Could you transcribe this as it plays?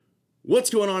What's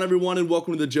going on, everyone, and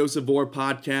welcome to the Joseph Vore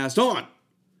podcast on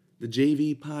the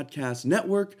JV Podcast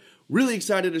Network. Really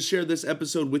excited to share this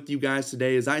episode with you guys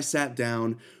today as I sat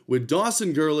down with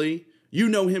Dawson Gurley. You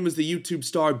know him as the YouTube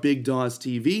star Big Daws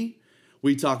TV.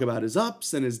 We talk about his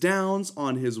ups and his downs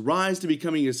on his rise to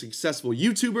becoming a successful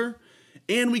YouTuber,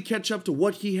 and we catch up to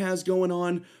what he has going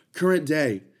on current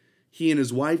day. He and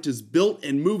his wife just built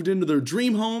and moved into their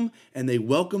dream home, and they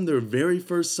welcomed their very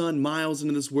first son, Miles,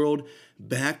 into this world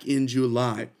back in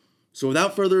July. So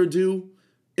without further ado,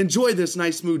 enjoy this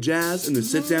nice smooth jazz and the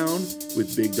sit down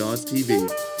with Big Daws TV.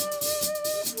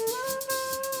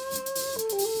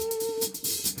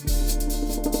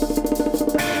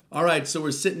 All right, so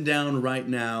we're sitting down right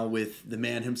now with the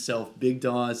man himself, Big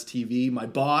Daws TV, my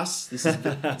boss. This is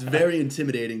it's very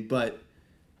intimidating, but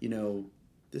you know,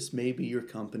 this may be your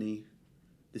company,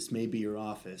 this may be your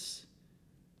office,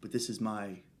 but this is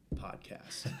my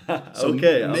podcast. So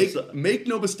okay, make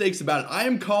no mistakes about it. I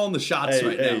am calling the shots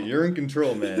right now. Hey, you're in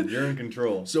control, man. You're in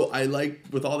control. So I like,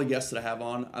 with all the guests that I have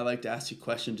on, I like to ask you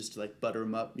questions just to like butter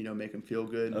them up, you know, make them feel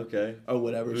good. Okay. Or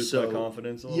whatever. Boost so my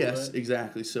confidence a little bit? Yes,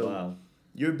 exactly. So wow.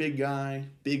 You're a big guy,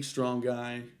 big strong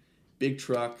guy, big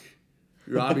truck.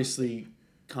 You're obviously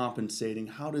compensating.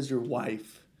 How does your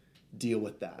wife deal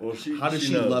with that? Well, how does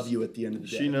she love you at the end of the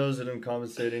day? She knows that I'm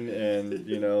compensating, and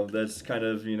you know that's kind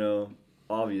of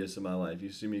obvious in my life. You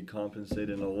see me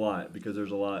compensating a lot because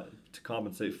there's a lot to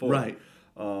compensate for. Right.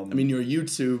 I mean, you're a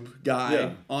YouTube guy,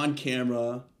 yeah. On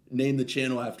camera. Name the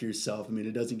channel after yourself. I mean,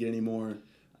 it doesn't get any more.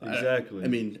 Exactly. I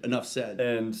mean, enough said.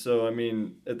 And so, I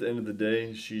mean, at the end of the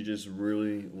day, she just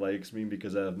really likes me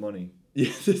because I have money.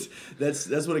 Yeah,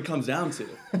 that's what it comes down to.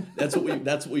 That's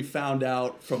what we found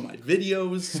out from my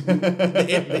videos.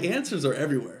 The answers are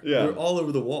everywhere. Yeah. They're all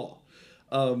over the wall.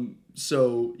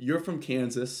 So you're from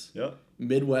Kansas. Yep.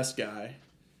 Midwest guy.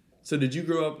 So did you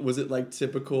grow up, was it like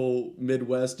typical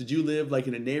Midwest? Did you live like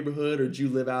in a neighborhood, or did you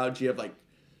live out? Did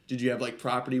you have like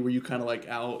property where you kind of like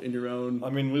out in your own? I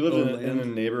mean, we lived in a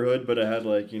neighborhood, but I had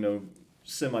like,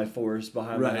 semi-forest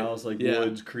behind my house, like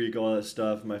woods, creek, all that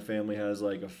stuff. My family has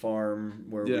like a farm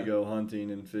where we go hunting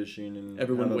and fishing, and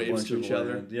everyone waves to each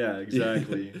other. Yeah,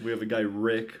 exactly. We have a guy,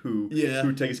 Rick, who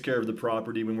takes care of the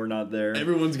property when we're not there.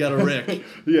 Everyone's got a Rick.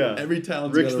 Yeah. Every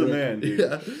town's Rick's got a the Rick. man, dude.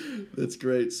 Yeah, that's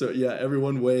great. So yeah,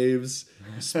 everyone waves,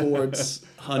 sports,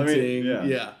 hunting.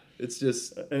 Yeah. It's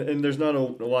just... And there's not a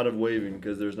lot of waving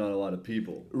because there's not a lot of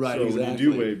people. Right, so exactly. when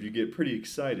you do wave, you get pretty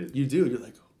excited. You do. You're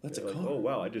like, oh, that's a car. Like, oh,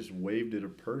 wow, I just waved at a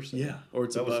person. Yeah. Or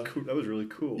it's that was cool. That was really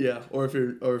cool. Yeah. Or if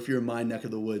you're in my neck of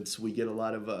the woods, we get a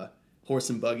lot of horse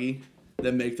and buggy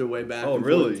that make their way back and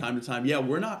forth from time to time. Yeah,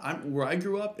 where I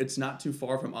grew up, it's not too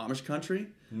far from Amish country.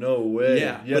 No way.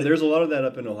 Yeah. Yeah, there's a lot of that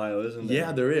up in Ohio, isn't there?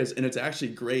 Yeah, there is. And it's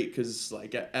actually great because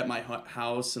like at my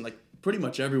house and like pretty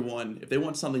much everyone, if they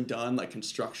want something done, like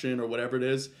construction or whatever it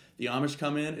is, the Amish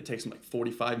come in, it takes them like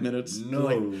 45 minutes.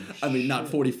 No. I mean, not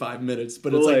 45 minutes,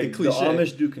 but it's like the cliche. The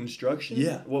Amish do construction?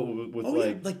 Yeah. What,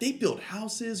 with like they build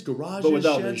houses, garages, but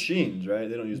without sheds. Machines, right?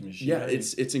 They don't use machines. Yeah,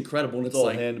 it's incredible. And it's all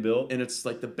hand built. And it's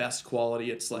like the best quality.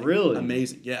 It's like really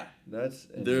amazing. Yeah. That's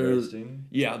interesting.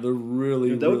 They're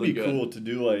really, that would be good. cool to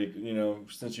do, like,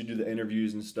 since you do the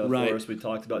interviews and stuff right. for us, we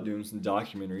talked about doing some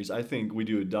documentaries. I think we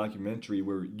do a documentary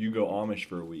where you go Amish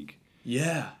for a week.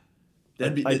 Yeah.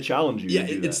 I challenge you to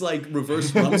do that. It's like reverse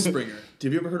Rumspringer.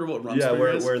 Have you ever heard of what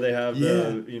Rumspringer is? Yeah, where they have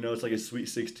it's like a Sweet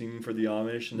 16 for the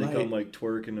Amish, and they come like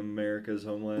twerk in America's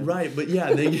homeland. Right, but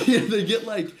yeah, they get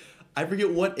like, I forget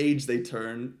what age they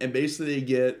turn, and basically they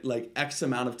get like X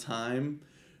amount of time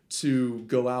to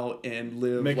go out and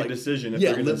live. Make a decision if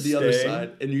they're going to live the other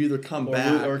side, and you either come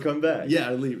back. Or come back. Yeah,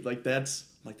 leave. That's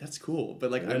cool. But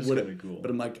like, that's kind of cool.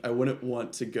 But I'm like, I wouldn't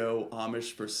want to go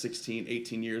Amish for 16,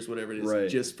 18 years, whatever it is, right.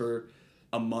 just for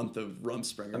a month of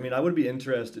Rumspringer. I mean, I would be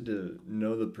interested to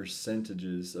know the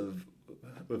percentages of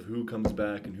who comes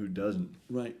back and who doesn't.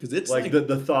 Right, because it's like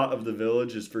the thought of the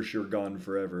village is for sure gone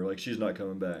forever. Like, she's not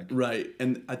coming back. Right,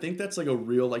 and I think that's like a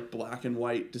real like black and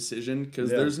white decision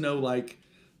because there's no like,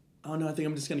 oh no, I think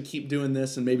I'm just gonna keep doing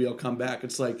this and maybe I'll come back.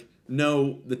 It's like,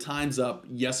 no, the time's up.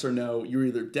 Yes or no. You're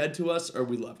either dead to us or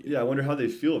we love you. Yeah, I wonder how they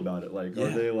feel about it. Like, are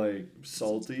they like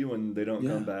salty when they don't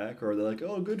come back, or are they like,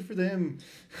 oh, good for them?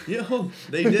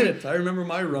 They did it. I remember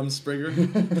my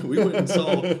Rumspringer. We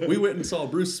went and saw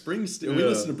Bruce Springsteen. Yeah. We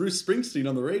listened to Bruce Springsteen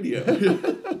on the radio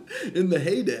in the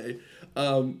heyday.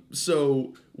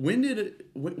 So when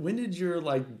did your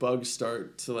like bug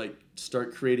start to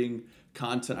start creating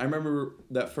content? I remember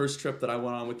that first trip that I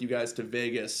went on with you guys to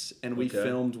Vegas, and we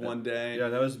filmed one day. Yeah,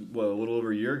 that was a little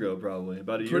over a year ago, probably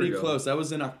about a year ago. Pretty close. That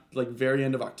was in like very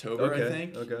end of October, I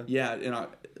think. Okay. Yeah, in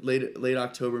late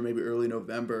October, maybe early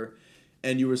November,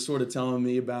 and you were sort of telling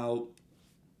me about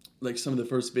like some of the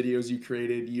first videos you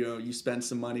created. You know, you spent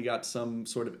some money, got some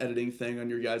sort of editing thing on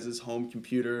your guys' home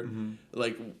computer.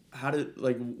 Like,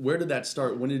 where did that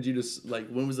start? When did you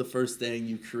when was the first thing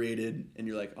you created and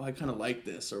you're like, oh, I kind of like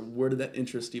this? Or where did that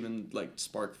interest even like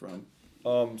spark from?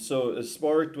 So it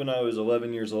sparked when I was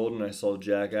 11 years old and I saw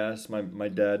Jackass. My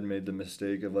dad made the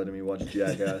mistake of letting me watch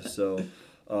Jackass. So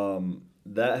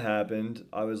that happened.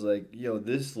 I was like, yo,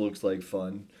 this looks like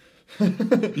fun. How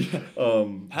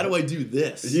do I do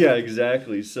this? Yeah,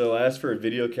 exactly. So I asked for a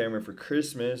video camera for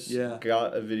Christmas. Yeah.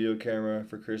 Got a video camera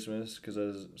for Christmas because I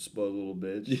was a spoiled little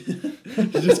bitch.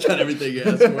 You just got everything you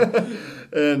asked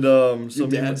for. And your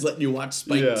dad's letting you watch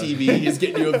Spike TV. He's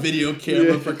getting you a video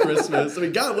camera for Christmas. I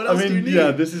mean, God, what else do you need?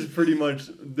 Yeah, this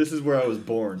is where I was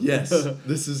born. Yes,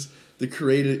 this is the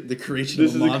creation this of a monster.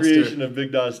 This is the creation of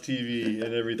Big Daws TV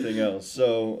and everything else.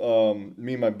 So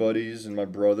me and my buddies and my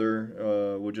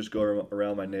brother would just go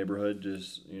around my neighborhood,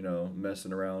 just, you know,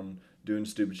 messing around, doing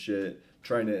stupid shit,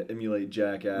 trying to emulate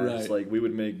Jackass. Right. Like, we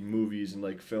would make movies and,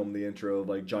 like, film the intro of,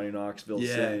 like, Johnny Knoxville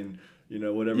saying, you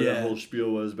know, whatever that whole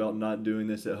spiel was about not doing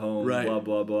this at home, blah,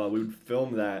 blah, blah. We would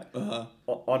film that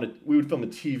we would film a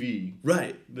TV.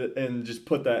 Right. And just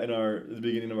put that in the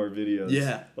beginning of our videos.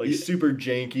 Yeah. Like, super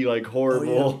janky, like,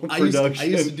 horrible production. I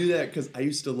used to do that because I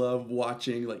used to love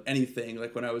watching, like, anything,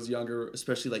 like, when I was younger,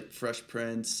 especially, like, Fresh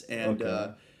Prince and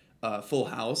Full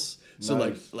House. So,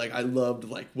 nice. like I loved,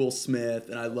 like, Will Smith,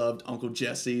 and I loved Uncle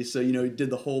Jesse. So, you know, he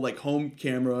did the whole, like, home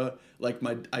camera. Like,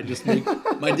 my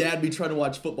dad be trying to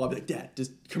watch football. I'd be like, Dad,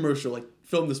 just commercial, like,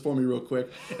 film this for me real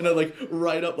quick. And I'd, like,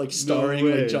 write up, like, starring,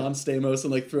 like, John Stamos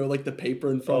and, like, throw, like, the paper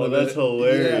in front of it. Oh, that's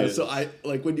hilarious. Yeah, so I,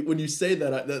 like, when you say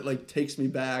that, that, like, takes me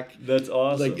back. That's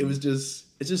awesome. Like, it's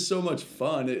just so much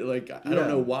fun. I don't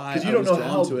know why. Because you don't know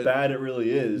how bad it really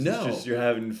is. No. It's just you're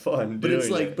having fun but doing it's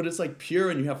like, it. But it's like pure,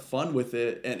 and you have fun with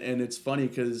it, and it's funny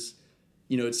because,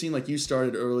 you know, it seemed like you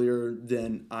started earlier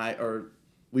than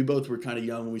we both were kind of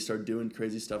young when we started doing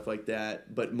crazy stuff like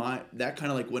that. But that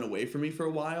kind of like went away from me for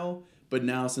a while. But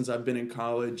now, since I've been in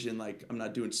college and, like, I'm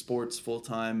not doing sports full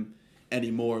time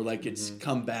anymore, like, it's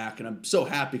come back, and I'm so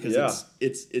happy because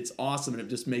it's awesome, and it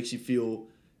just makes you feel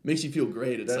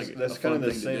great. That's kind of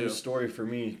the same story for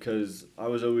me, because I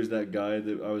was always that guy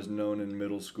that I was known in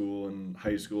middle school and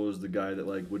high school as the guy that,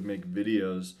 like, would make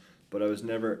videos, but I was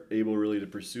never able really to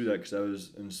pursue that because I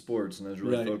was in sports and I was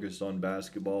really focused on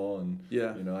basketball, and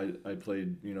you know, I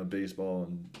played, you know, baseball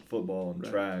and football and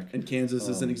track. And Kansas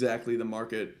isn't exactly the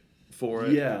market for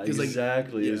it. Yeah,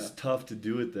 exactly. Like, it's tough to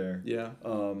do it there. Yeah.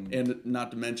 And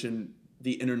not to mention,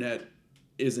 the internet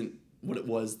isn't what it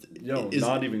was.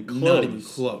 Not even close. Not even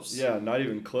close. Yeah, not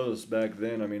even close back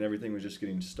then. I mean, everything was just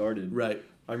getting started. Right.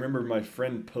 I remember my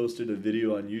friend posted a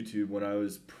video on YouTube when I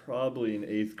was probably in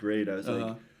 8th grade. I was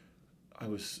like, I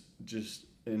was just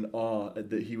in awe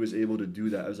that he was able to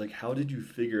do that. I was like, how did you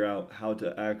figure out how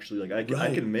to actually, like,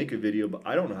 I can make a video, but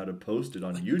I don't know how to post it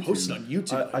on YouTube. Post it on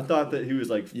YouTube. I thought that he was,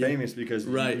 like, famous because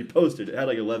he posted it. It had,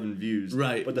 like, 11 views.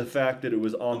 Right. But the fact that it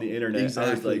was on the internet,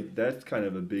 I was like, that's kind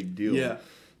of a big deal. Yeah.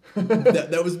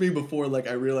 that was me before, like,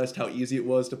 I realized how easy it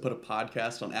was to put a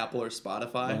podcast on Apple or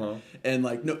Spotify. And,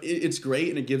 like, no, it's great,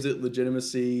 and it gives it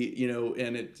legitimacy, you know,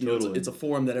 and it, you know, it's a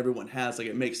forum that everyone has. Like,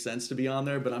 it makes sense to be on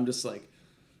there, but I'm just like,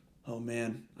 oh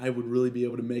man, I would really be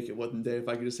able to make it one day if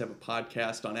I could just have a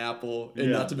podcast on Apple,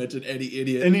 and not to mention any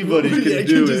idiot. Anybody can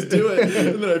do it. Just do it.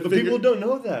 And then but people don't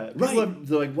know that. Right.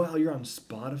 They're like, wow, you're on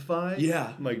Spotify?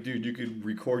 Yeah. I'm like, dude, you could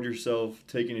record yourself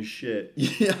taking a shit.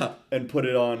 Yeah. And put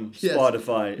it on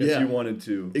Spotify if you wanted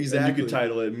to. Exactly. And you could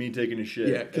title it Me Taking a Shit.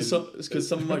 Yeah, because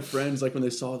some of my friends, like, when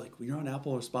they saw, like, well, you're on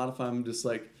Apple or Spotify, I'm just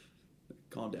like,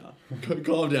 calm down.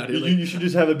 Calm down. Like, you should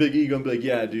just have a big ego and be like,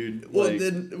 yeah, dude. Well, like,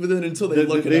 then until they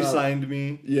look it up. They signed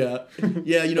me. Yeah.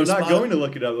 Yeah, you know. I'm not going to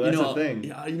look it up. That's the thing.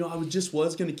 Yeah, you know, I was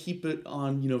going to keep it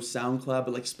on, you know, SoundCloud,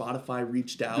 but, like, Spotify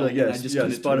reached out. Like, and I just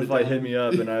Spotify hit me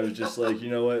up, and I was just like, you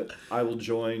know what? I will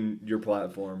join your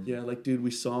platform. Yeah, like, dude,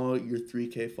 we saw your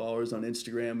 3K followers on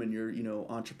Instagram and your, you know,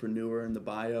 entrepreneur in the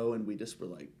bio, and we just were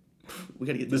like, we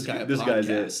got to get this guy a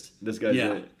podcast. This guy's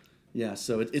it. Yeah,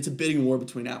 so it's a bidding war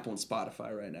between Apple and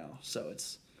Spotify right now. So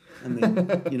it's, I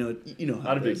mean, you know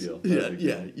how not it a big is. deal.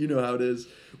 Yeah, you know how it is.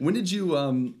 When did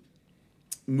you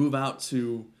move out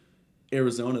to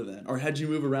Arizona then, or had you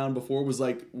move around before? Was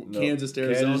like Kansas to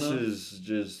Arizona? Kansas is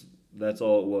just, that's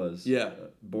all it was. Yeah,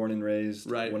 born and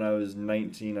raised. Right. When I was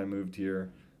 19, I moved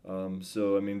here.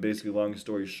 So I mean, basically, long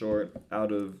story short,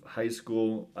 out of high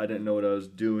school, I didn't know what I was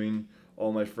doing.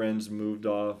 All my friends moved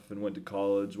off and went to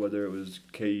college, whether it was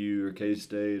KU or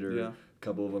K-State, or a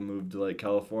couple of them moved to, like,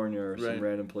 California or some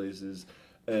random places.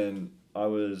 And I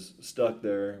was stuck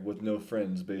there with no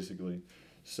friends, basically.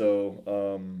 So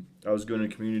I was going to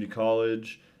community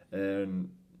college, and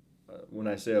when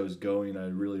I say I was going, I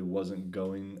really wasn't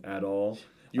going at all.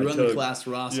 You were on the class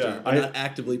roster, but not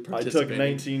actively participating. I took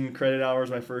 19 credit hours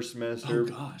my first semester. Oh,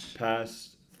 gosh.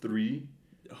 Passed 3.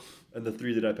 And the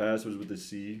 3 that I passed was with a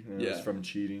C, and it was from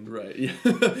cheating. Right, yeah.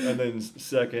 And then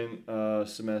second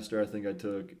semester, I think I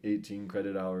took 18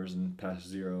 credit hours and passed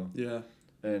 0. Yeah.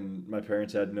 And my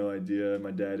parents had no idea.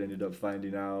 My dad ended up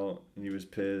finding out, and he was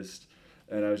pissed.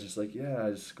 And I was just like,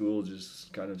 yeah, school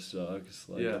just kind of sucks.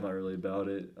 Like, I'm not really about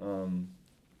it.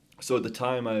 So at the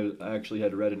time, I actually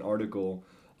had read an article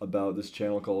about this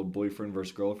channel called Boyfriend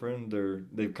vs. Girlfriend.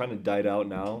 They've kind of died out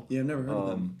now. Yeah, I've never heard of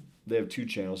them. They have 2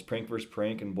 channels, Prank vs.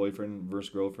 Prank and Boyfriend vs.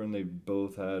 Girlfriend. They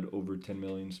both had over 10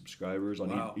 million subscribers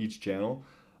on each channel.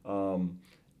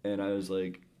 And I was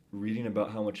like reading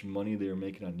about how much money they were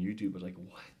making on YouTube. I was like,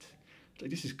 what? Like,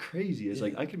 this is crazy. It's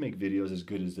like, I could make videos as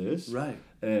good as this. Right.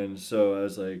 And so I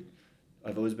was like,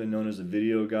 I've always been known as a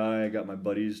video guy. I got my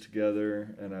buddies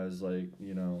together, and I was like,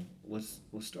 let's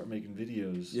start making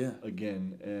videos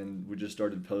again. And we just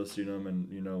started posting them,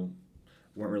 and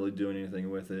weren't really doing anything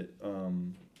with it.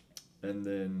 And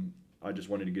then I just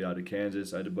wanted to get out of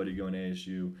Kansas. I had a buddy going to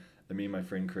ASU, and me and my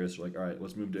friend Chris were like, all right,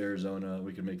 let's move to Arizona.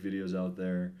 We can make videos out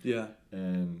there. Yeah.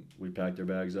 And we packed our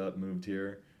bags up, moved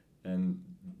here, and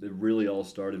it really all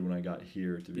started when I got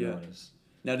here, to be honest.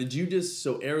 Now,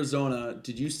 so Arizona,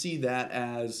 did you see that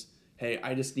as, hey,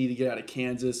 I just need to get out of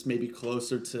Kansas, maybe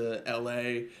closer to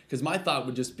LA? Because my thought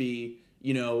would just be,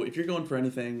 if you're going for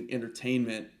anything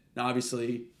entertainment, now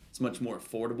obviously it's much more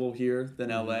affordable here than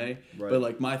LA. Right. But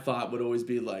like my thought would always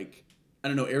be like, I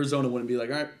don't know, Arizona wouldn't be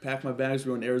like, all right, pack my bags,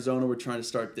 we're going to Arizona, we're trying to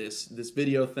start this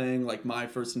video thing. Like my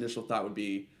first initial thought would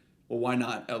be, well, why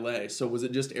not LA? So was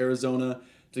it just Arizona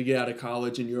to get out of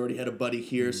college and you already had a buddy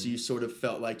here, so you sort of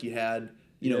felt like you had,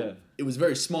 it was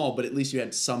very small, but at least you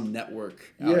had some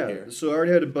network out here. So I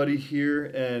already had a buddy here,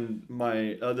 and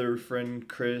my other friend,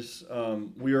 Chris,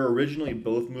 we were originally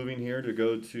both moving here to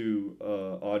go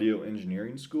to audio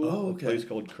engineering school, a place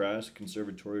called CRAS,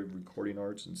 Conservatory of Recording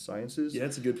Arts and Sciences. Yeah,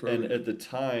 it's a good program. And at the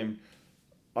time,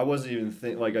 I wasn't even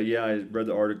thinking, I read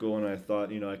the article and I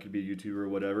thought, I could be a YouTuber or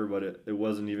whatever, but it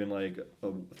wasn't even like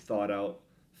a thought out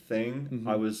thing. Mm-hmm.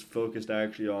 I was focused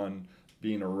actually on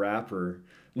being a rapper,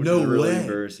 which is really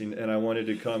embarrassing. And I wanted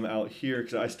to come out here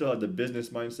because I still had the business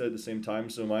mindset at the same time.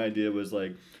 So my idea was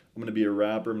like, I'm going to be a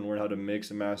rapper. I'm going to learn how to mix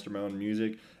and master my own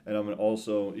music. And I'm going to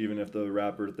also, even if the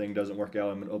rapper thing doesn't work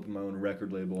out, I'm going to open my own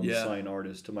record label and sign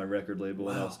artists to my record label.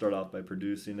 And I'll start off by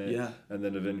producing it. Yeah. And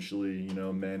then eventually,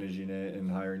 managing it and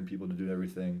hiring people to do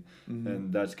everything. Mm-hmm.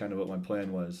 And that's kind of what my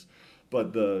plan was.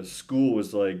 But the school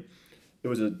was like, it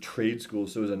was a trade school,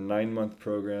 so it was a 9-month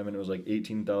program, and it was like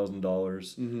 $18,000.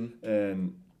 Mm-hmm.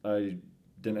 And I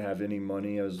didn't have any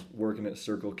money. I was working at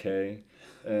Circle K,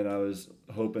 and I was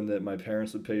hoping that my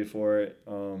parents would pay for it.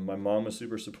 My mom was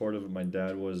super supportive, but my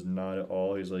dad was not at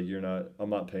all. He's like, I'm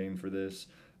not paying for this.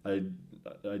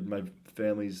 My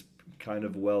family's kind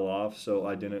of well off, so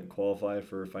I didn't qualify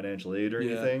for financial aid or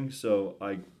anything, so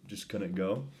I just couldn't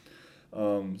go.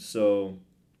 So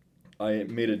I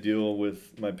made a deal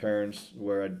with my parents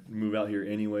where I'd move out here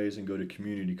anyways and go to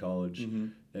community college. Mm-hmm.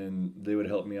 And they would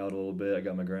help me out a little bit. I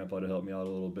got my grandpa to help me out a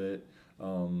little bit.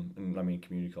 And I mean,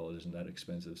 community college isn't that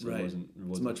expensive, so it wasn't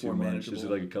it's much more manageable. It was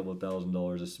like a couple of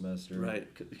 $1,000s a semester. Right.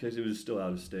 Because it was still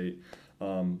out of state.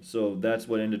 So that's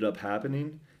what ended up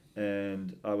happening.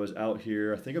 And I was out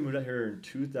here, I think I moved out here in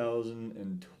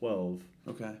 2012.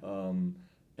 Okay.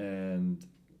 And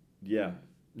yeah,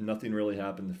 nothing really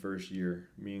happened the first year.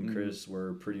 Me and Chris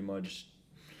were pretty much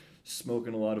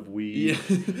smoking a lot of weed.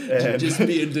 Yeah. And just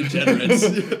being degenerates.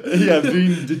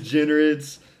 Being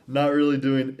degenerates, not really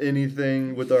doing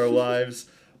anything with our lives.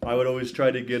 I would always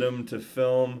try to get him to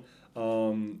film,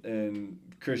 and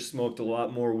Chris smoked a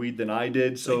lot more weed than I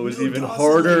did, so it was even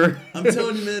harder. I'm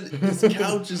telling you, man, this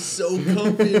couch is so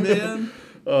comfy, man.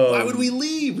 Why would we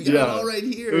leave? We got it all right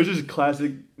here. It was just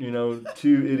classic,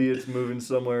 2 idiots moving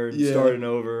somewhere, starting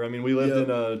over. I mean, we lived in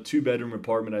a 2-bedroom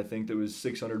apartment, I think, that was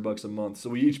 $600 a month.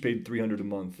 So we each paid $300 a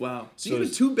month. Wow. So you had a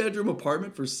 2-bedroom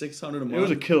apartment for $600 a month? It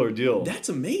was a killer deal. That's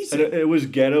amazing. And it was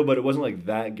ghetto, but it wasn't like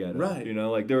that ghetto. Right.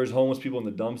 Like there was homeless people in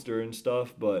the dumpster and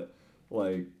stuff, but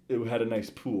like it had a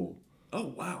nice pool. Oh,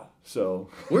 wow. So.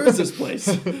 Where is this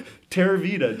place? Terra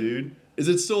Vita, dude. Is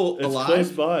it still alive? It's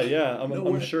close by, yeah.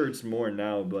 I'm sure it's more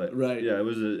now, but yeah, it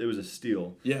was a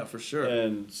steal. Yeah, for sure.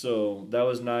 And so that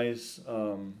was nice.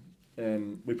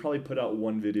 And we probably put out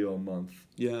 1 video a month.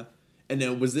 Yeah. And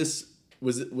then was this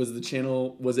Was the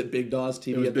channel, was it Big Daws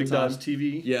TV It was at the Big time? Daws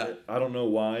TV. Yeah. I don't know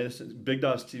why. Big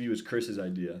Daws TV was Chris's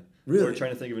idea. Really? We were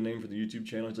trying to think of a name for the YouTube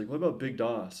channel. He's like, what about Big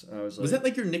Daws? And I was like... Was that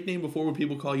like your nickname before when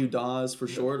people call you Daws for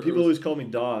short? People always call me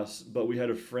Daws, but we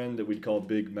had a friend that we'd call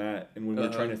Big Matt. And when we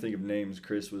were trying to think of names,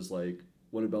 Chris was like,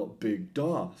 what about Big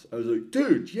Daws? I was like,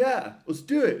 dude, yeah, let's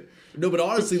do it. No, but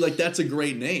honestly, like, that's a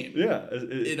great name. Yeah.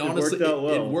 It honestly worked out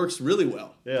well. It works really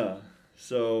well. Yeah.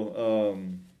 So,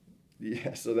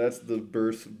 so that's the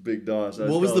birth of Big Daws.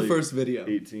 What was the first video?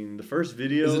 18. The first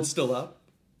video... Is it still up?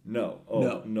 No.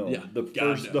 No. Yeah.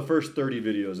 The first 30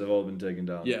 videos have all been taken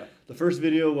down. Yeah. The first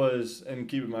video was, and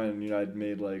keep in mind, I'd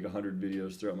made like 100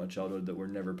 videos throughout my childhood that were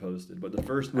never posted. But the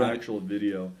first actual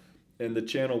video, and the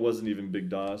channel wasn't even Big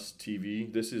Daws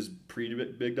TV. This is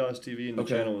pre-Big Daws TV, and the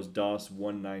channel was Daws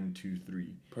 1923.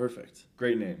 Perfect.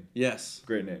 Great name. Yes.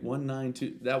 Great name.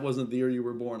 192. That wasn't the year you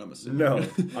were born, I'm assuming. No.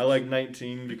 I like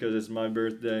 19 because it's my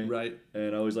birthday. Right.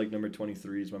 And I always like number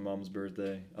 23 is my mom's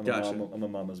birthday. I'm a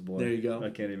mama's boy. There you go.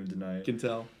 I can't even deny it. Can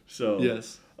tell. So.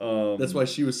 Yes. That's why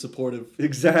she was supportive.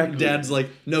 Exactly. Dad's like,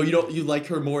 no, you don't. You like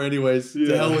her more anyways. Yeah.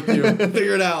 To hell with you.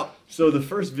 Figure it out. So the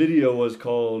first video was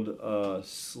called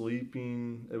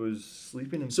Sleeping. It was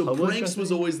Sleeping in Public. So pranks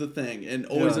was always the thing, and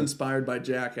always inspired by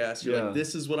Jackass. You're like,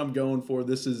 this is what I'm going for.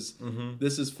 This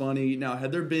is funny. Now,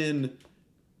 had there been,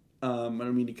 I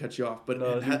don't mean to cut you off,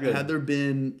 but had there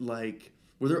been like,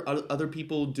 were there other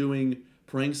people doing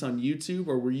pranks on YouTube,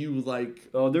 or were you like?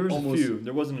 Oh, there was a few.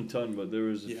 There wasn't a ton, but there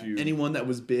was a few. Anyone that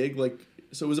was big, like,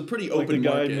 so it was a pretty open market. Like the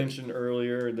guy market. I mentioned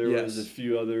earlier, there was a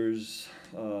few others.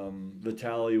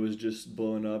 Vitaly was just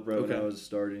blowing up right when I was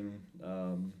starting.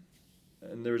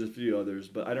 And there was a few others,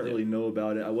 but I don't really know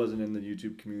about it. I wasn't in the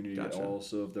YouTube community at all,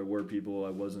 so if there were people, I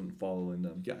wasn't following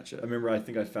them. Gotcha. I remember I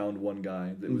think I found one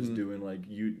guy that was doing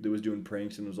that was doing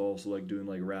pranks and was also like doing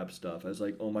like rap stuff. I was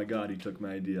like, oh my god, he took my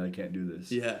idea. I can't do this.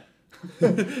 Yeah.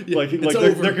 There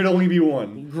could only be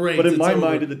one. Great. But in my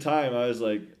mind at the time, I was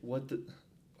like,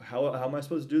 how am I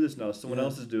supposed to do this now? Someone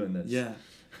else is doing this. Yeah.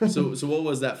 So what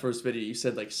was that first video? You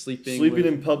said like sleeping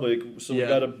in public. So we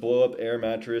got a blow up air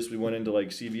mattress. We went into like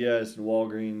CVS and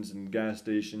Walgreens and gas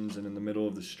stations and in the middle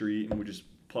of the street, and we just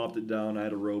plopped it down. I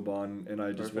had a robe on and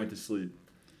I just went to sleep.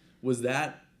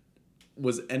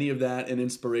 Was any of that an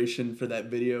inspiration for that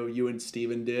video you and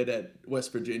Steven did at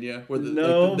West Virginia? Where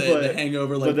the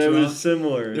hangover, like, but that was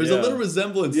similar. There's a little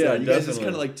resemblance there. You guys just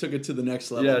kind of like took it to the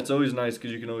next level. Yeah, it's always nice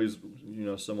because you can always,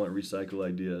 somewhat recycle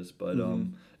ideas. But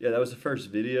that was the first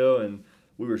video, and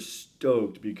we were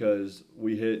stoked because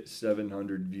we hit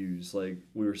 700 views. Like,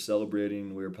 we were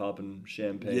celebrating, we were popping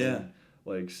champagne. Yeah.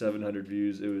 Like 700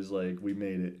 views, it was like we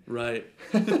made it. Right.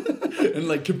 And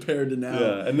like compared to now.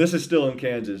 Yeah, and this is still in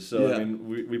Kansas, so I mean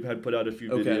we've had put out a few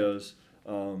videos.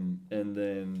 And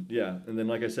then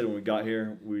like I said, when we got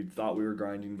here, we thought we were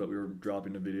grinding, but we were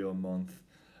dropping a video a month.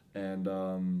 And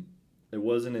it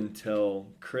wasn't until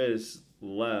Chris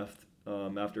left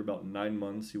after about 9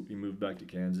 months, he moved back to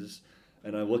Kansas.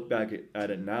 And I look back at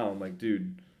it now, I'm like,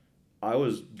 dude, I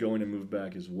was going to move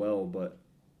back as well, but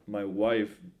my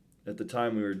wife, at the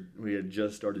time we had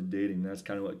just started dating. That's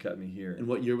kind of what kept me here. And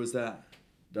what year was that?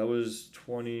 That was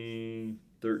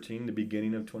 2013, the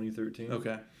beginning of 2013.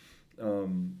 Okay.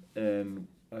 And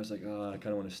I was like, I kind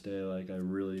of want to stay. Like, I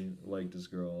really like this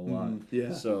girl a lot.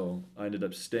 Yeah. So I ended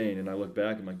up staying, and I look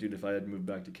back, I'm like, dude, if I had moved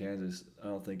back to Kansas, I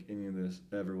don't think any of this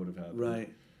ever would have happened.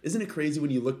 Right. Isn't it crazy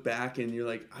when you look back and you're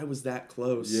like, I was that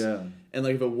close? Yeah. And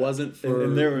like, if it wasn't for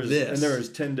and there was this. And there was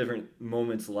 10 different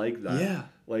moments like that. Yeah.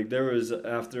 Like, there was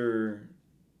after...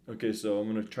 Okay, so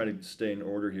I'm going to try to stay in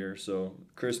order here. So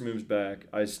Chris moves back,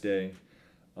 I stay.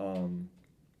 And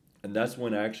that's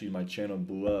when actually my channel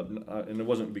blew up. And it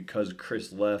wasn't because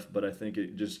Chris left, but I think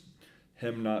it just...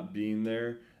 Him not being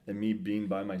there and me being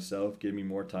by myself gave me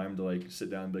more time to like sit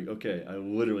down and be like, okay, I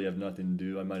literally have nothing to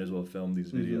do. I might as well film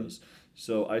these videos.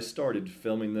 So I started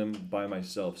filming them by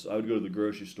myself. So I would go to the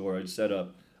grocery store. I'd set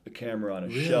up a camera on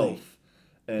a shelf,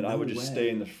 and I would just stay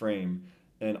in the frame.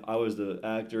 And I was the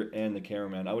actor and the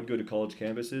cameraman. I would go to college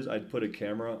campuses. I'd put a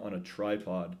camera on a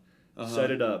tripod,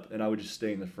 set it up, and I would just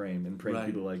stay in the frame and prank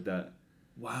people like that.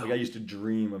 Wow. Like, I used to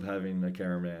dream of having a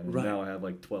cameraman, and now I have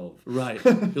like 12. Right.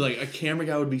 You're like, a camera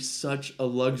guy would be such a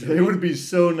luxury. It would be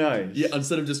so nice. Yeah,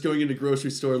 instead of just going into grocery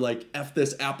store like, F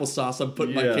this applesauce, I'm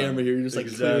putting my camera here. You're just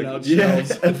like clearing out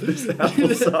shelves. F this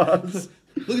applesauce.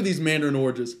 Look at these mandarin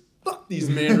oranges. Fuck these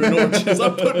mandarin oranges.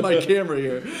 I'm putting my camera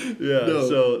here. Yeah,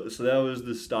 so that was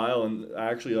the style, and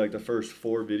actually like the first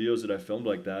 4 videos that I filmed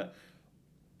like that,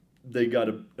 they got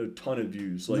a ton of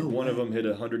views. Like one of them hit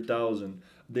 100,000.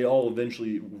 They all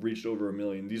eventually reached over 1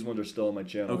 million. These ones are still on my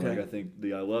channel. Okay. Like, I think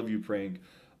the I Love You prank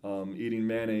eating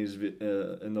mayonnaise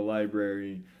in the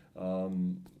library,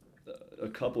 a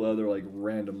couple other like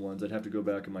random ones. I'd have to go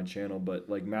back in my channel, but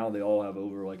like now they all have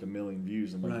over like 1 million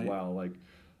views. I'm like, Right. wow, like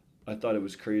I thought it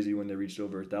was crazy when they reached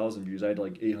over 1,000 views. I had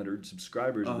like 800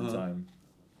 subscribers at the time.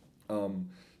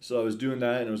 So I was doing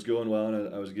that and it was going well,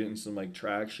 and I was getting some like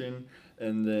traction,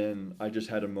 and then I just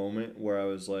had a moment where I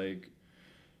was like,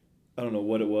 I don't know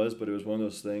what it was, but it was one of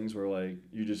those things where like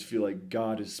you just feel like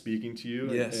God is speaking to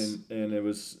you. Yes. And it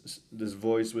was, this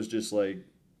voice was just like,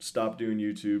 stop doing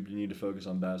YouTube. You need to focus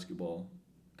on basketball,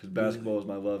 because basketball was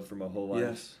my love for my whole life.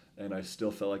 Yes. And I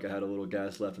still felt like I had a little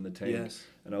gas left in the tank. Yes.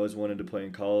 And I always wanted to play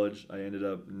in college. I ended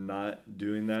up not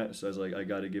doing that, so I was like, I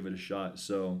got to give it a shot.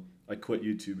 So I quit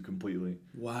YouTube completely.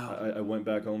 Wow. I went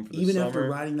back home for the even summer. after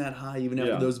riding that high, even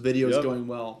after Yeah. those videos Yep. going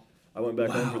well. I went back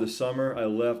home Wow. for the summer. I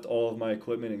left all of my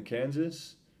equipment in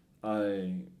Kansas.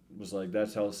 I was like,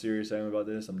 that's how serious I am about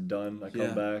this. I'm done. I come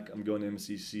Yeah. back. I'm going to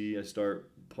MCC. I start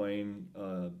playing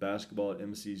basketball at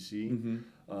MCC.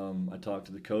 Mm-hmm. I talked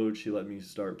to the coach. He let me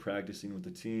start practicing with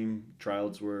the team.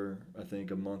 Trials were, I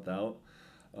think, a month out.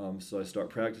 So I start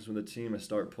practicing with the team. I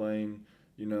start playing,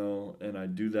 and I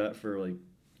do that for like,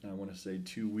 I want to say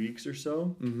 2 weeks or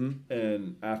so. Mm-hmm.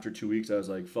 And after 2 weeks, I was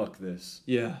like, fuck this.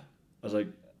 Yeah. I was like,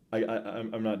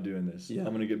 I'm not doing this. Yeah.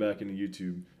 I'm gonna get back into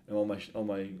YouTube, and all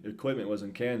my equipment was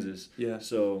in Kansas. Yeah.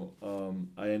 So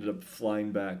I ended up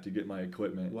flying back to get my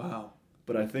equipment. Wow.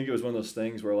 But I think it was one of those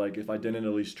things where like if I didn't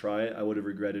at least try it, I would have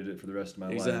regretted it for the rest of my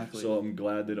life. Exactly. So I'm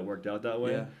glad that it worked out that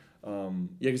way. Yeah.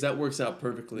 Because that works out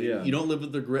perfectly. Yeah. You don't live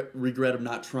with the regret of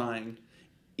not trying,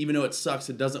 even though it sucks.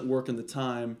 It doesn't work in the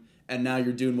time, and now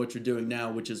you're doing what you're doing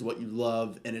now, which is what you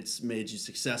love, and it's made you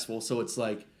successful. So it's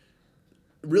like,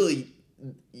 really,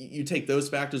 you take those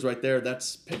factors right there.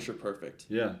 That's picture perfect.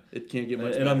 Yeah. It can't get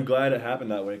much And better. I'm glad it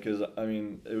happened that way, because I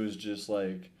mean it was just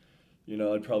like,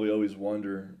 I'd probably always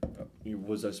wonder,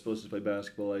 was I supposed to play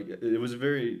basketball? Like it was a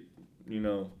very,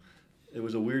 it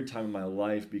was a weird time in my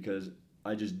life because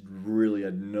I just really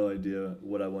had no idea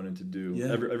what I wanted to do.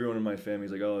 Yeah. Everyone in my family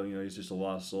is like, oh, he's just a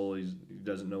lost soul. He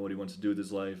doesn't know what he wants to do with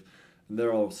his life. And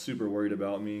they're all super worried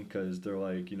about me because they're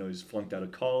like, he's flunked out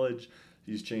of college.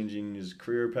 He's changing his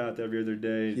career path every other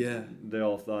day. Yeah. They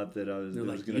all thought that it was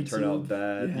like, going to turn out YouTube?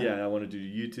 bad. Yeah. Yeah, I wanted to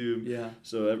do YouTube. Yeah.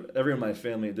 So everyone in my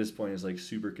family at this point is like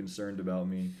super concerned about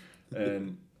me.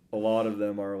 And a lot of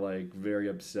them are like very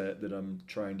upset that I'm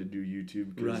trying to do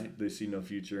YouTube because Right. they see no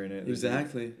future in it.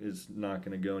 Exactly. It's not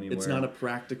going to go anywhere. It's not a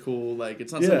practical,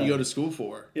 it's not something you go to school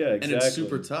for. Yeah, exactly. And it's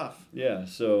super tough. Yeah,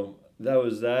 so that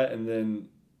was that, and then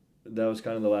that was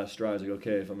kind of the last straw. I was like,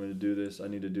 okay, if I'm going to do this, I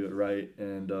need to do it right.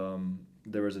 And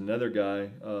there was another guy,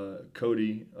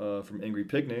 Cody from Angry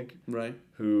Picnic, Right.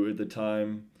 who at the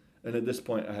time, and at this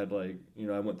point I had I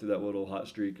went through that little hot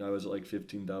streak. I was at like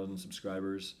 15,000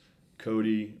 subscribers.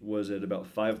 Cody was at about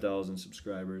 5,000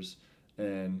 subscribers,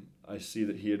 and I see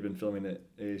that he had been filming at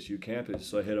ASU campus.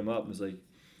 So I hit him up and was like,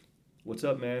 what's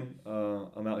up, man?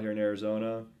 I'm out here in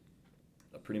Arizona.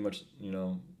 Pretty much,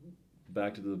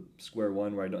 back to the square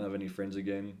one where I don't have any friends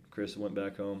again. Chris went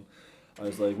back home. I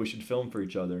was like, we should film for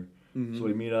each other. Mm-hmm. So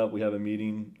we meet up, we have a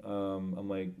meeting. I'm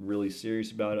like really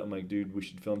serious about it. I'm like, dude, we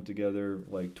should film together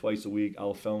like twice a week.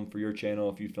 I'll film for your channel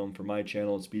if you film for my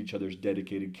channel. Let's be each other's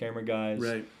dedicated camera guys.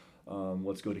 Right.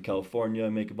 Let's go to California,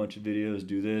 make a bunch of videos,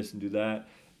 do this and do that.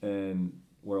 And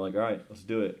we're like, all right, let's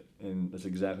do it. And that's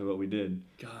exactly what we did.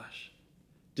 Gosh.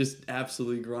 Just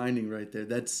absolutely grinding right there.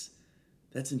 That's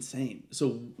insane.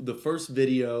 So the first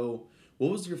video,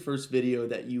 what was your first video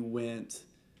that you went,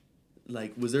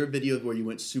 was there a video where you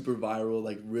went super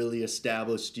viral, really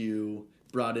established you,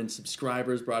 brought in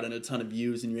subscribers, brought in a ton of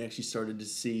views, and you actually started to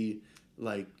see,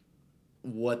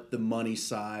 what the money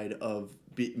side of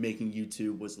making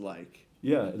YouTube was like?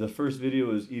 Yeah, the first video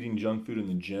was eating junk food in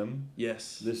the gym.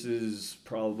 Yes. This is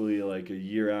probably a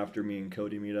year after me and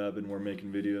Cody meet up and we're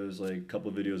making videos, a couple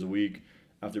of videos a week.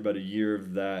 After about a year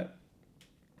of that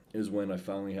is when I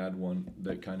finally had one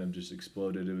that kind of just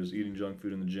exploded. It was eating junk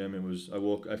food in the gym.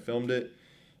 I filmed it,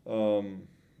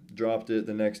 dropped it.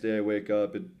 The next day I wake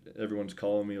up, everyone's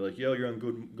calling me like, yo, you're on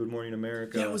Good Morning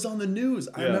America. Yeah, it was on the news.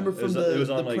 I remember from it was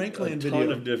on Prank Klay a video.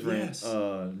 ton of different Yes.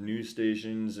 news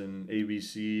stations and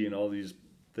ABC and all these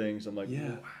things. I'm like,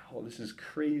 Yeah. wow, this is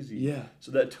crazy. Yeah.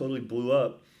 So that totally blew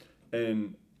up.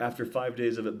 And after 5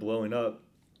 days of it blowing up,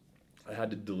 I had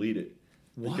to delete it.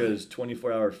 Why? Because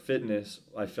 24-Hour Fitness,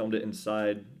 I filmed it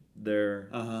inside their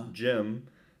gym.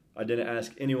 I didn't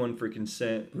ask anyone for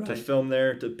consent to Right. film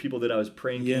there, to people that I was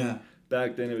pranking. Yeah.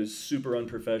 Back then, it was super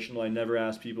unprofessional. I never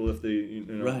asked people if they,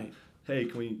 Right. hey,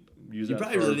 can we use You that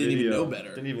probably for really our didn't even video? know better.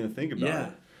 Didn't even think about Yeah.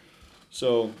 it.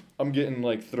 So I'm getting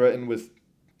threatened with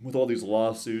with all these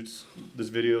lawsuits. This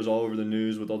video is all over the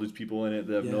news with all these people in it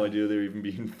that have no idea they're even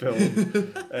being filmed.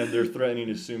 And they're threatening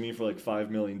to sue me for like $5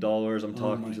 million. I'm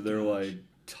talking to their like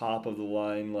top of the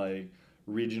line like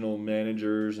regional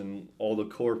managers and all the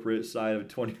corporate side of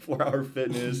 24-hour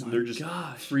fitness. And they're just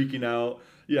freaking out.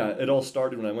 Yeah, it all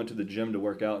started when I went to the gym to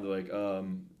work out. And they're like,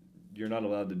 you're not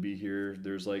allowed to be here.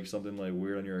 There's like something like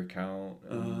weird on your account.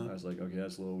 And I was like, okay,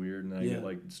 that's a little weird. And then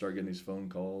I start getting these phone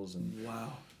calls and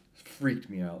freaked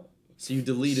me out. So you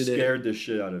deleted it. Scared the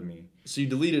shit out of me. So you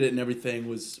deleted it and everything.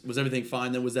 Was everything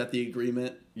fine then? Was that the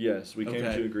agreement? Yes, we came to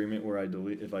an agreement where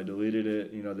if I deleted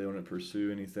it, you know, they wouldn't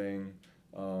pursue anything.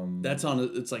 That's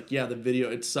on. It's like, yeah, the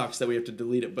video. It sucks that we have to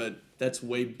delete it, but that's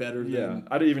way better. Than...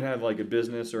 I didn't even have like a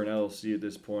business or an LLC at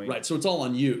this point. Right, so it's all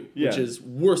on you, which is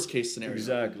worst case scenario.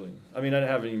 Exactly. I mean, I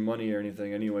didn't have any money or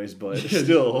anything, anyways, but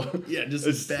still, just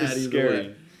it's bad. It's scary.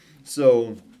 Way.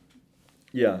 So,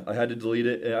 yeah, I had to delete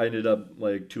it. I ended up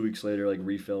like 2 weeks later, like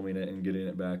refilming it and getting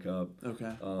it back up.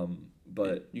 Okay.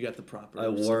 But you got the proper. I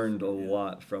learned a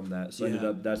lot from that. So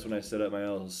that's when I set up my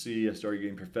LLC. I started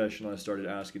getting professional. I started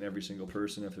asking every single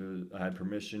person if I had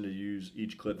permission to use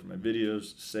each clip for my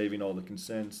videos, saving all the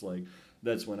consents. Like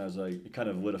that's when I was like, it kind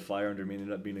of lit a fire under me. It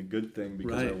ended up being a good thing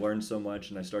because I learned so much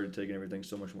and I started taking everything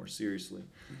so much more seriously.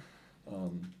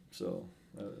 So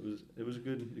it was a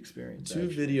good experience. Two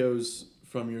videos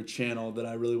from your channel that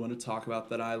I really want to talk about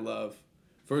that I love.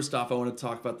 First off, I want to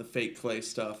talk about the Fake Klay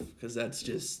stuff because that's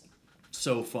just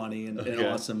so funny and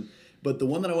awesome. But the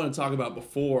one that I want to talk about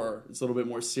before, it's a little bit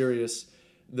more serious,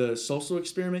 the social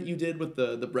experiment you did with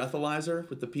the breathalyzer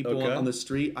with the people on the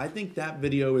street. I think that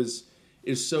video is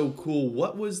so cool.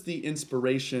 What was the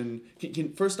inspiration?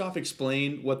 Can first off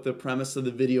explain what the premise of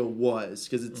the video was?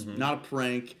 Because it's not a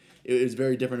prank. It was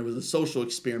very different. It was a social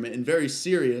experiment and very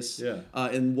serious. Yeah.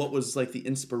 And what was like the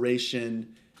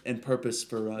inspiration and purpose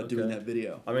for doing that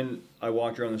video? I mean, I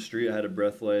walked around the street. I had a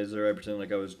breathalyzer. I pretended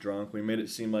like I was drunk. We made it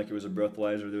seem like it was a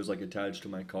breathalyzer that was like attached to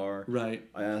my car. Right.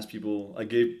 I asked people. I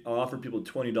offered people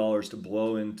 $20 to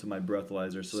blow into my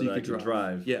breathalyzer so that I could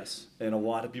drive. Yes. And a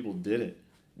lot of people did it.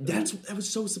 That was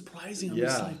so surprising. I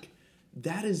was like,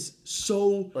 that is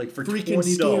so like for freaking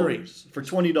scary. For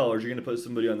 $20, you're gonna put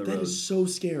somebody on the road. That is so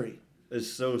scary. It's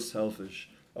so selfish.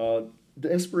 The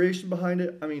inspiration behind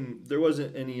it, I mean, there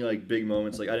wasn't any like big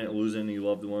moments. Like I didn't lose any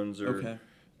loved ones or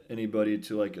anybody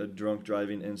to like a drunk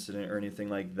driving incident or anything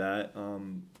like that.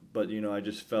 But you know, I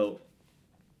just felt,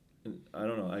 I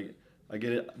don't know, I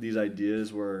get these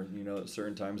ideas where, you know, at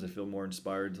certain times I feel more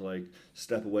inspired to like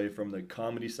step away from the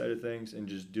comedy side of things and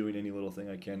just doing any little thing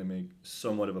I can to make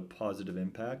somewhat of a positive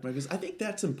impact. Because I think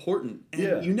that's important.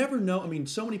 And you never know. I mean,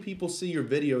 so many people see your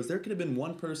videos. There could have been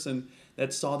one person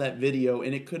that saw that video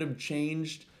and it could have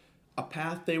changed a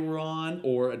path they were on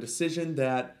or a decision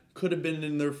that could have been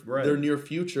in their near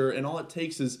future. And all it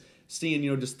takes is seeing,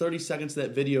 you know, just 30 seconds of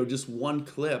that video, just one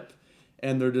clip,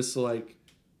 and they're just like,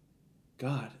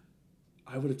 God,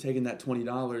 I would have taken that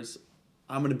 $20.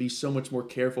 I'm going to be so much more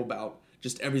careful about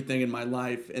just everything in my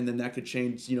life. And then that could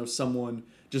change, you know, someone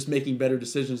just making better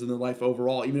decisions in their life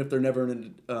overall, even if they're never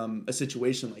in a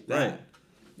situation like that. Right.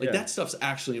 Like that stuff's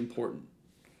actually important.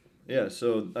 Yeah,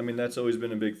 so, I mean, that's always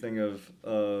been a big thing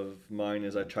of mine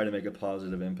is I try to make a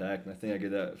positive impact. And I think I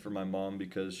get that from my mom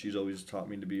because she's always taught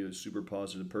me to be a super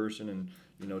positive person and,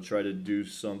 you know, try to do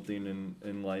something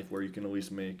in life where you can at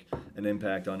least make an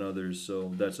impact on others.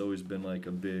 So that's always been like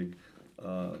a big,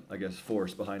 I guess,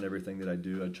 force behind everything that I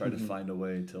do. I try to find a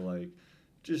way to like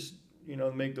just, you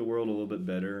know, make the world a little bit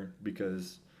better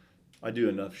because I do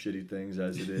enough shitty things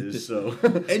as it is, so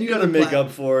and you got to make up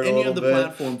for it. And you have the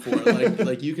platform for it.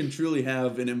 Like you can truly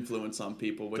have an influence on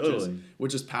people,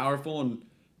 which is powerful. And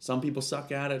some people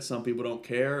suck at it, some people don't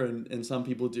care, and some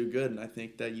people do good. And I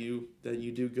think that you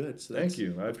do good. So thank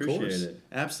you, I appreciate it.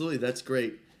 Absolutely, that's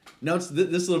great. Now it's this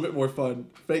is a little bit more fun.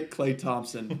 Fake Klay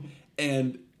Thompson,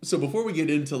 and so before we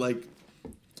get into like,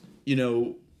 you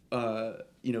know,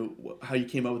 how you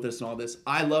came up with this and all this.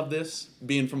 I love this,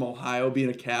 being from Ohio,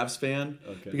 being a Cavs fan.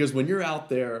 Okay. Because when you're out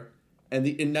there,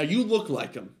 and now you look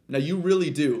like them. Now you really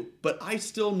do. But I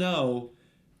still know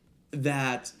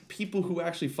that people who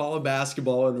actually follow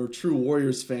basketball and are true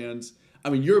Warriors fans,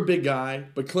 I mean, you're a big guy,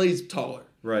 but Klay's taller.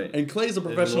 Right. And Klay's a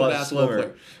professional basketball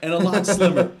player. And a lot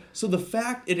slimmer. So the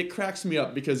fact, it cracks me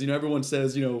up because, you know, everyone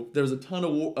says, you know, there's a ton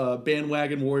of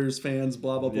bandwagon Warriors fans,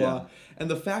 blah, blah, blah. And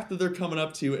the fact that they're coming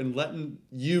up to you and letting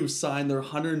you sign their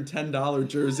 $110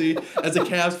 jersey as a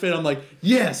Cavs fan, I'm like,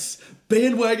 yes,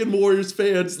 bandwagon Warriors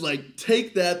fans, like,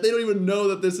 take that. They don't even know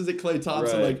that this isn't Klay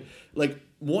Thompson. Right. Like,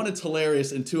 one, it's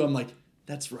hilarious. And two, I'm like,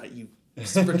 that's right, you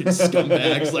freaking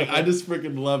scumbags. Like, I just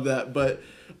freaking love that. But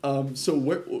So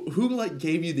who like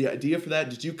gave you the idea for that?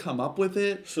 Did you come up with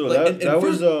it? So like, that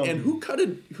was and who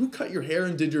cut your hair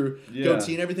and did your Yeah.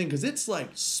 goatee and everything? Because it's like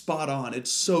spot on.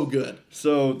 It's so good.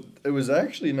 So it was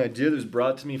actually an idea that was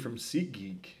brought to me from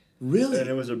SeatGeek. Really? And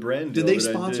it was a brand Did deal they that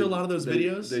I sponsor did. a lot of those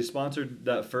videos? They sponsored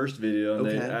that first video, and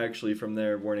they Okay. actually from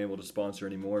there weren't able to sponsor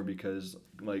anymore because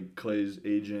like Klay's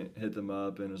agent hit them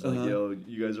up and was like, "Yo,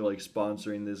 you guys are like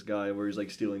sponsoring this guy where he's like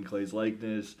stealing Klay's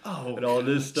likeness and all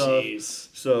this stuff." Jeez.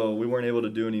 So we weren't able to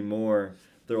do any more.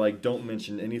 They're like, "Don't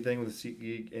mention anything with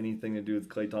SeatGeek, anything to do with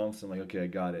Klay Thompson." I'm like, okay, I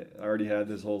got it. I already had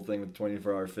this whole thing with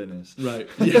 24-hour fitness. Right.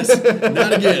 Yes.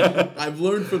 Not again. I've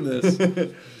learned from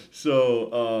this.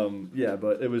 So yeah,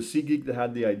 but it was SeatGeek that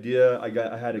had the idea. I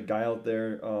had a guy out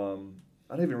there.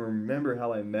 I don't even remember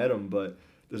how I met him, but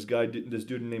this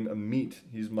dude named Amit.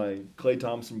 He's my Klay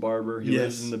Thompson barber. He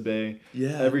lives in the Bay.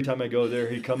 Yeah. Every time I go there,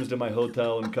 he comes to my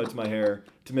hotel and cuts my hair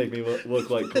to make me look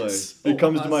like Klay. So He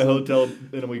comes to my awesome. hotel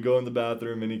and we go in the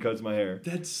bathroom and he cuts my hair.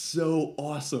 That's so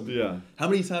awesome. Yeah. How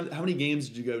many games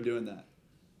did you go doing that?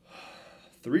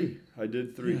 3. I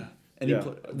did 3. Yeah. And Yeah.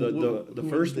 who The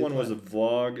first did they one was a play?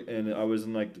 vlog, and I was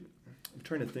in like, I'm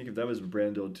trying to think if that was a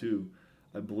brand deal too.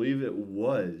 I believe it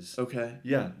was. Okay.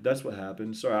 Yeah, that's what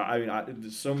happened. Sorry, I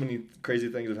mean, so many crazy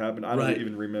things have happened. I don't Right.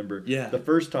 even remember. Yeah. The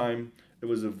first time it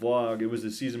was a vlog. It was the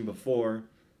season before,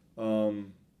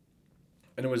 and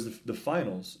it was the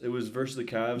finals. It was versus the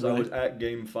Cavs. I Right. was at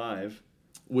Game 5.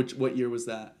 What year was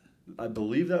that? I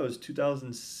believe that was 2000.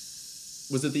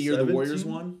 Was it the year the Warriors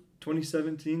won?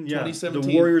 2017? Yeah.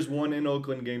 2017. The Warriors won in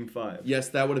Oakland Game 5. Yes,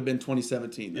 that would have been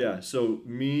 2017. then. Yeah, so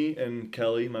me and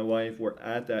Kelly, my wife, were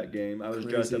at that game. I was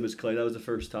dressed up Crazy. as Klay. That was the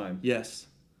first time. Yes.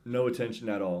 No attention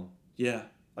at all. Yeah.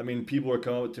 I mean, people were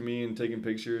coming up to me and taking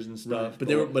pictures and stuff.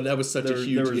 Right. But that was such a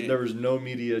huge game. There was no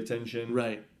media attention.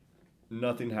 Right.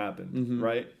 Nothing happened, Mhm.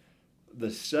 right?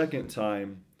 The second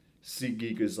time,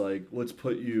 SeatGeek is like, let's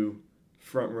put you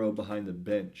front row behind the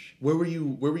bench. Where were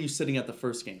you sitting at the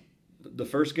first game? The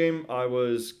first game, I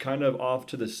was kind of off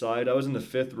to the side. I was in the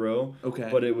 5th row. Okay.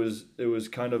 But it was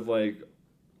kind of like,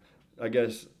 I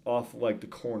guess, off like the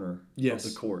corner Yes.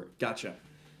 of the court. Gotcha.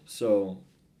 So,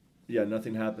 yeah,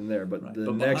 nothing happened there. But Right. the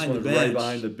But next behind one the was right bench,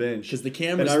 behind the bench. Because the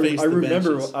cameras And face I the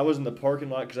remember benches. I was in the parking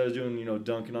lot because I was doing,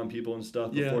 dunking on people and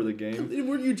stuff before the game.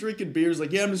 Were you drinking beers?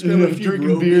 Like, yeah, I'm just grabbing a few Drinking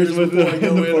bro beers beers with before the- I in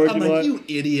go the in. I'm parking like, lot. you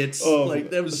idiots. Like,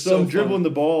 that was so I'm fun. dribbling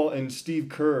the ball, and Steve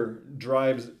Kerr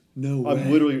drives. No way. I'm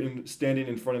literally standing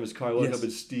in front of his car. I look Yes. up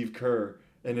at Steve Kerr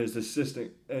and his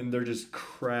assistant, and they're just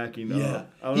cracking Yeah.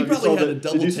 up. I don't He know if you probably saw had the- a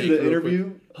double Did you see take the real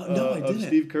interview quick. No, I of didn't.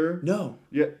 Steve Kerr? No.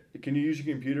 Yeah. Can you use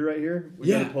your computer right here? We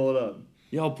Yeah. gotta pull it up.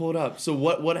 Yeah, I'll pull it up. So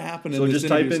what happened So in this just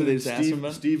type interview? So they in just asked him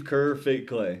about Steve Kerr, Fake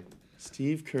Klay.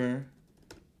 Steve Kerr.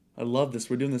 I love this.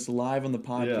 We're doing this live on the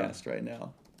podcast right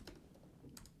now.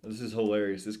 This is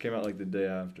hilarious. This came out like the day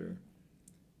after.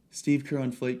 Steve Kerr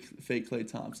on Fake Klay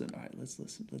Thompson. All right, let's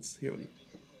listen. Let's hear what he...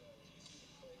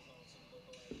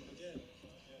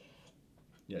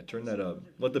 Yeah, turn that up.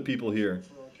 Let the people hear.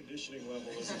 For our conditioning level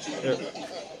as a Here. team.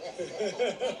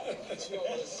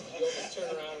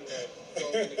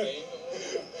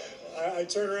 I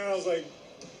turned around, I was like,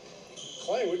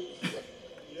 Klay,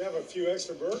 you have a few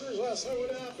extra burgers last night?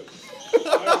 What happened?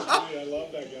 I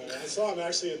love that guy. I saw him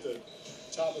actually at the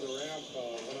top of the ramp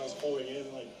when I was pulling in,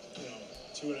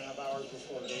 2.5 hours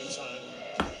before game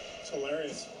time. It's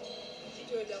hilarious. Did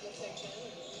you do a double take in?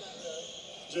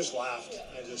 Just laughed.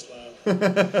 I just laughed.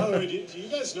 By the way, do you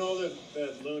guys know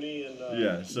that Looney and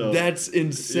Yeah, so That's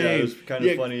insane. yeah, it was kind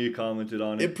of funny you commented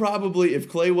on it. It probably, if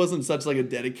Klay wasn't such like a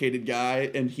dedicated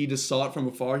guy and he just saw it from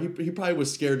afar, he probably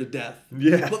was scared to death.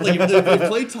 Yeah. But like if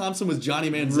Klay Thompson was Johnny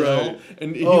Manziel, Right.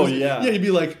 and he'd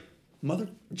be like, "Mother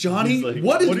Johnny, He's like,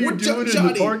 what "What are you doing in the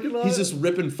Johnny?" parking lot? He's just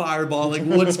ripping fireball. Like,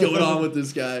 what's going on with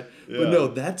this guy? Yeah. But no,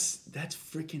 that's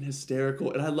freaking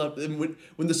hysterical, and I love. And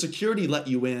when the security let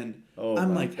you in, Oh, I'm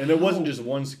man. like, and it wasn't how? just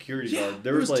one security Yeah, guard.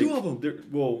 there was like two of 'em.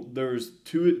 There was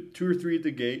two or three at the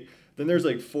gate. Then there's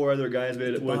like 4 other guys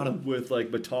bottom. with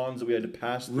like batons that we had to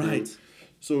pass through. Right.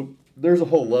 So there's a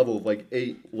whole level of like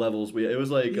 8 levels. It was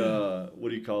like what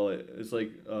do you call it? It's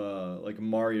like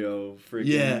Mario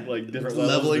freaking like different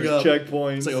Leveling levels. up. There's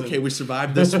checkpoints. It's like, okay, and we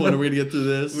survived this one. Are we gonna get through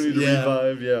this? we need to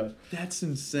revive. Yeah. That's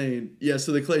insane. Yeah,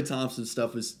 so the Klay Thompson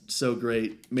stuff is so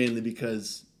great, mainly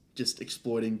because just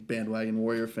exploiting bandwagon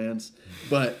Warrior fans.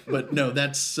 But no,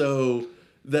 that's so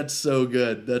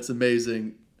good. That's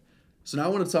amazing. So now I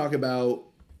want to talk about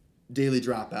Daily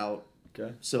Dropout.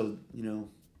 Okay. So,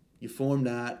 you formed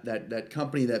that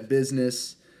company, that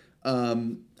business.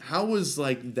 How was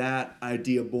like that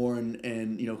idea born,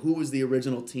 and who was the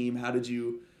original team? How did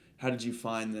you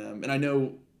find them? And I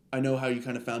know I know how you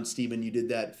kind of found Steven. You did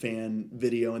that fan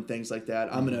video and things like that.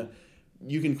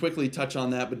 You can quickly touch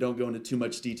on that, but don't go into too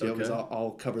much detail because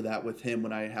I'll cover that with him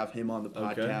when I have him on the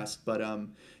podcast. But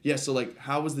yeah, so like,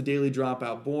 how was the Daily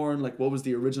Dropout born? Like, what was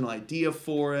the original idea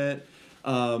for it?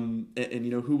 And you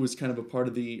know, who was kind of a part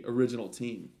of the original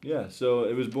team? Yeah, so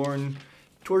it was born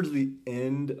towards the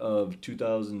end of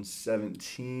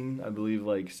 2017, I believe,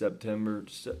 like September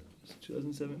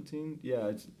 2017. Yeah,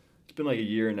 it's been like a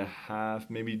year and a half,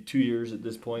 maybe 2 years at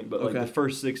this point. But like the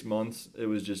first 6 months, it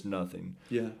was just nothing.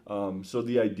 Yeah. So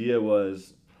the idea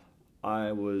was,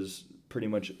 I was pretty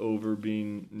much over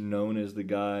being known as the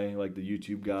guy, like the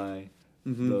YouTube guy.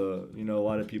 Mm-hmm. A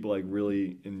lot of people like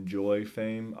really enjoy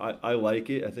fame. I like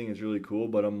it. I think it's really cool.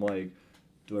 But I'm like,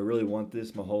 do I really want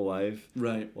this my whole life?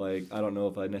 Right. Like, I don't know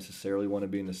if I necessarily want to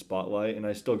be in the spotlight. And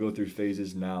I still go through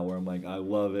phases now where I'm like, I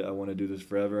love it. I want to do this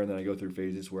forever. And then I go through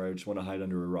phases where I just want to hide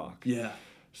under a rock. Yeah.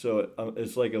 So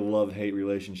it's like a love-hate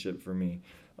relationship for me.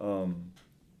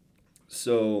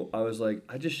 So I was like,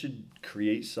 I just should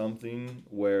create something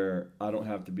where I don't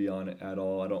have to be on it at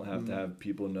all. I don't have to have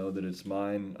people know that it's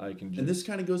mine. I can just... And this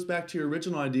kind of goes back to your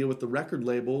original idea with the record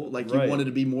label. Like, you wanted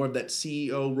to be more of that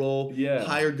CEO role,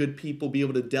 hire good people, be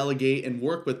able to delegate and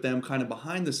work with them kind of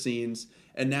behind the scenes.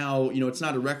 And now, you know, it's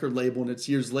not a record label and it's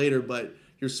years later, but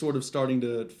you're sort of starting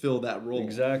to fill that role.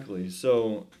 Exactly.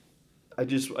 So I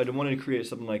wanted to create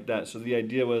something like that. So the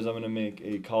idea was, I'm going to make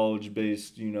a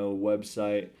college-based,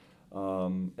 website.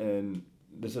 And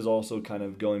this is also kind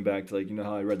of going back to, like,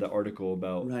 how I read that article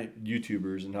about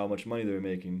YouTubers and how much money they're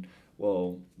making.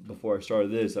 Well, before I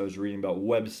started this, I was reading about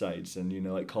websites and,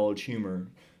 like College Humor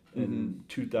in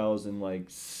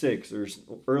 2006 or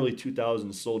early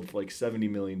 2000s sold for like $70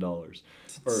 million.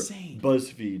 It's insane.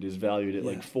 BuzzFeed is valued at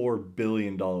like $4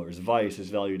 billion. Vice is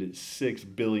valued at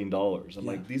 $6 billion. I'm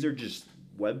like, these are just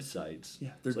websites.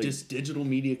 Yeah, they're just digital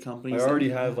media companies. I already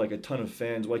have like a ton of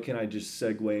fans. Why can't I just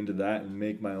segue into that and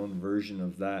make my own version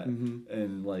of that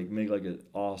and like make like an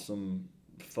awesome,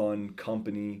 fun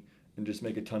company and just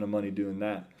make a ton of money doing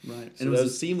that. Right. So and it was a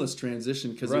seamless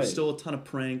transition because there's still a ton of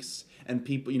pranks and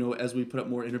people, as we put up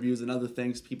more interviews and other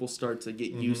things, people start to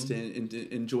get used to and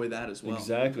enjoy that as well.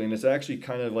 Exactly. And it's actually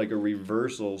kind of like a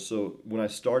reversal. So when I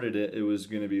started it, it was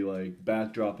going to be like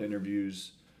backdrop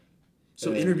interviews.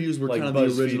 So interviews were like kind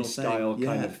of the original style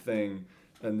kind of thing,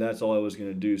 and that's all I was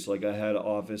gonna do. So like I had an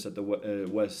office at the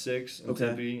West 6 in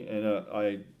Tempe,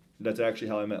 and that's actually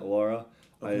how I met Laura.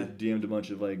 I DM'd a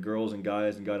bunch of like girls and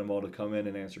guys and got them all to come in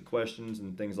and answer questions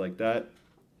and things like that,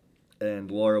 and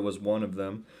Laura was one of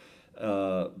them.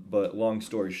 But long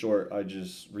story short, I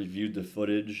just reviewed the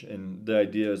footage, and the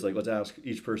idea is like, let's ask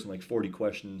each person like 40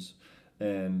 questions,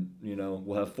 and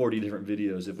we'll have 40 different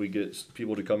videos. If we get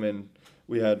people to come in,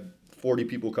 we had 40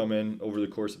 people come in over the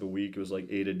course of a week. It was like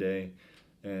 8 a day,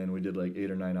 and we did like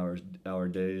 8 or 9 hour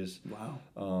days.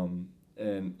 Wow.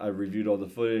 And I reviewed all the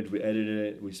footage. We edited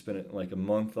it. We spent like a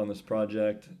month on this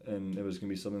project, and it was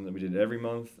gonna be something that we did every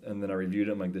month. And then I reviewed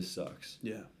it. I'm like, this sucks.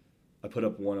 Yeah. I put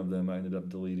up one of them. I ended up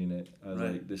deleting it. I was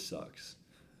like, this sucks.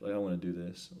 Like, I don't want to do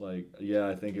this. Like, yeah,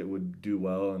 I think it would do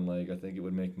well, and like I think it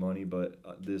would make money, but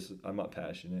I'm not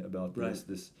passionate about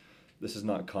this. This is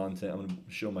not content. I'm going to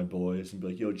show my boys and be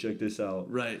like, yo, check this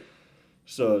out. Right.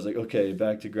 So I was like, okay,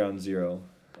 back to ground zero.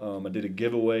 I did a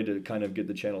giveaway to kind of get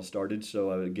the channel started.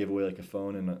 So I gave away like a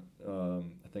phone, and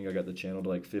I think I got the channel to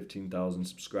like 15,000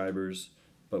 subscribers,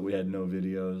 but we had no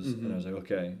videos. And I was like,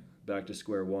 okay, back to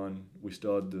square one. We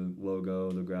still had the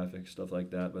logo, the graphics, stuff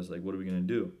like that. But I was like, what are we going to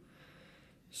do?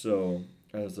 So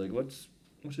I was like, let's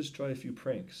just try a few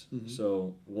pranks.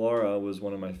 So Laura was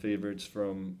one of my favorites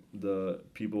from the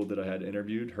people that I had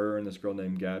interviewed, her and this girl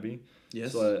named Gabby.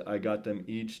 Yes. So I got them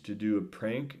each to do a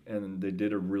prank, and they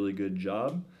did a really good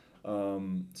job.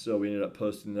 So we ended up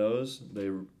posting those.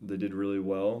 They did really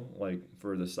well. Like,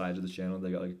 for the size of the channel,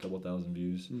 they got like a couple thousand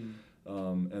views.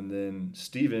 And then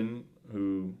Steven,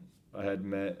 who I had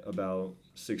met about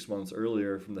 6 months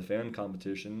earlier from the fan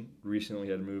competition, recently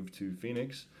had moved to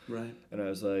Phoenix. Right. And I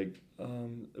was like,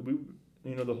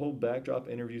 the whole backdrop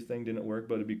interview thing didn't work,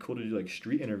 but it'd be cool to do like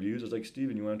street interviews. I was like,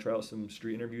 Steven, you want to try out some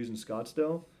street interviews in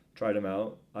Scottsdale? Tried them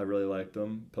out. I really liked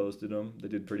them. Posted them. They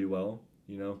did pretty well.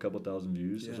 A couple thousand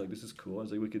views. Yeah. I was like, this is cool. I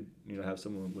was like, we could, have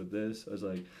someone with this. I was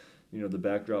like, the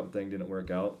backdrop thing didn't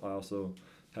work out. I also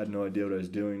had no idea what I was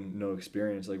doing, no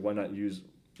experience. Like, why not use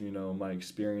my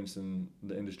experience in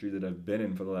the industry that I've been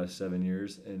in for the last 7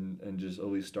 years and just at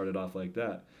least started off like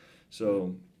that.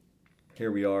 So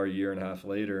here we are a year and a half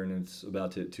later, and it's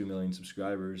about to hit 2 million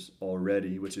subscribers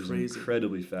already, which is crazy.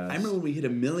 Incredibly fast. I remember when we hit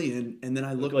 1 million, and then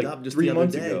I looked up just 3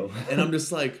 months ago, and I'm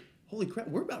just like, holy crap,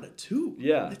 we're about at 2.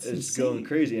 Yeah, That's it's insane. going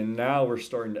crazy. And now we're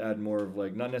starting to add more of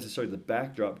like, not necessarily the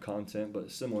backdrop content,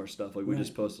 but similar stuff. Like we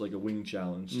just posted like a wing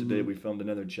challenge. Today we filmed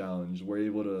another challenge. We're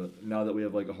able to, now that we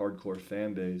have like a hardcore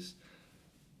fan base,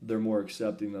 they're more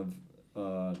accepting of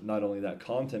not only that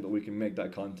content, but we can make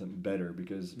that content better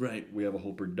because we have a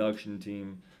whole production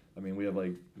team. I mean, we have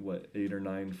like, 8 or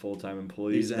 9 full-time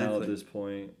employees now at this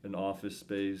point, an office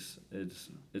space.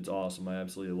 It's awesome. I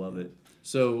absolutely love it.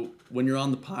 So when you're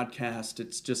on the podcast,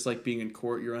 it's just like being in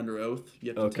court. You're under oath.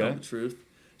 You have to tell the truth.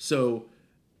 So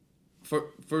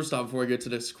first off, before I get to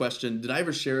this question, did I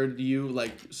ever share to you,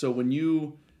 like, so when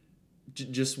you,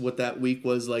 just what that week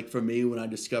was like for me when I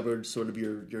discovered sort of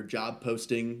your job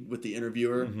posting with the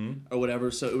interviewer or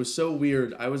whatever. So it was so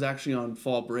weird. I was actually on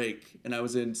fall break and I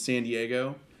was in San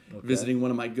Diego visiting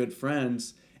one of my good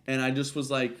friends. And I just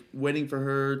was like waiting for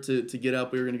her to get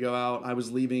up. We were going to go out. I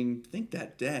was leaving, I think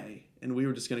that day. And we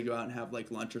were just going to go out and have like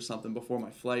lunch or something before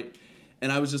my flight.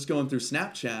 And I was just going through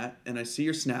Snapchat and I see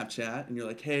your Snapchat and you're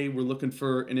like, hey, we're looking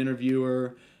for an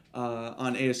interviewer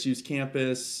on ASU's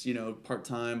campus, you know,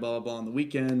 part-time, blah, blah, blah, on the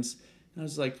weekends. And I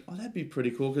was like, oh, that'd be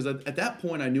pretty cool. Because at that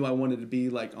point, I knew I wanted to be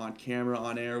like on camera,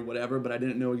 on air, whatever, but I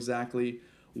didn't know exactly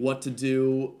what to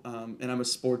do. And I'm a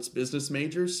sports business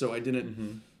major, so I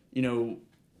didn't, you know,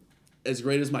 as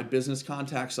great as my business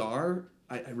contacts are,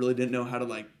 I really didn't know how to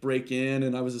like break in.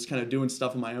 And I was just kind of doing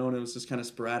stuff on my own. It was just kind of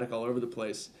sporadic all over the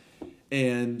place.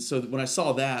 And so when I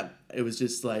saw that, it was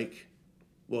just like,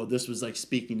 well, this was like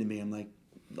speaking to me. I'm like,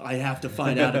 I have to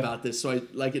find out about this. So I,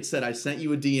 like it said, I sent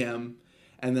you a DM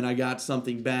and then I got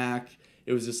something back.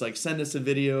 It was just like, send us a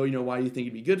video, you know, why you think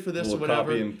it'd be good for this or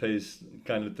whatever. Copy and paste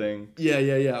kind of thing.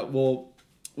 Yeah. Well,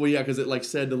 yeah, because it like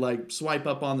said to like swipe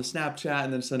up on the Snapchat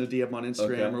and then send a DM on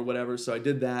Instagram or whatever. So I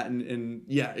did that and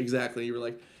yeah, exactly. You were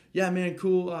like, yeah, man,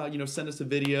 cool. You know, send us a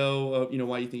video of, you know,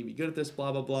 why you think you'd be good at this,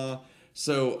 blah, blah, blah.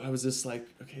 So I was just like,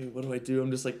 okay, what do I do? I'm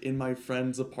just like in my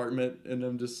friend's apartment and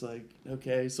I'm just like,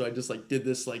 okay. So I just like did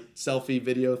this like selfie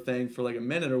video thing for like a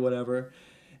minute or whatever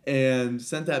and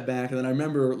sent that back. And then I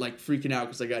remember like freaking out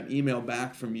because I got an email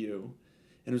back from you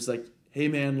and it was like, hey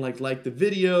man, like the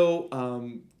video,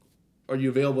 are you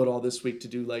available at all this week to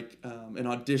do like an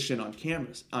audition on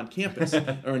campus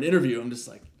or an interview? I'm just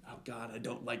like, oh God, I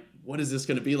don't like, what is this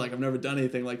going to be like? I've never done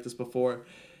anything like this before.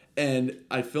 And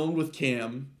I filmed with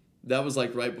Cam. That was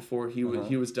like right before he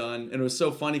was done. And it was so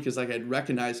funny because like I'd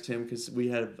recognized him because we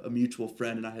had a mutual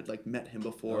friend and I had like met him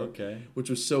before. Okay.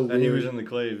 Which was so weird. And he was in the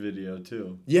Klay video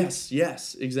too.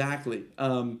 Yes, exactly.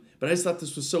 But I just thought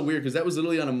this was so weird because that was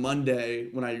literally on a Monday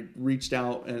when I reached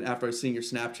out and after I seen your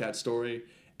Snapchat story.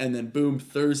 And then boom,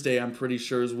 Thursday I'm pretty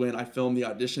sure is when I filmed the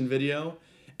audition video.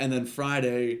 And then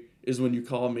Friday is when you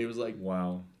called me. It was like,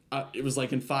 wow. It was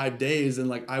like in 5 days and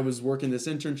like I was working this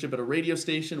internship at a radio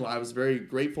station. I was very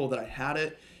grateful that I had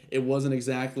it. It wasn't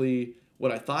exactly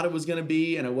what I thought it was going to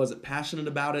be and I wasn't passionate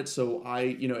about it. So I,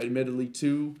 you know, admittedly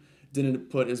too, didn't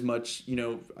put as much, you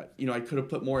know, I could have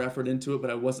put more effort into it,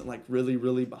 but I wasn't like really,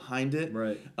 really behind it.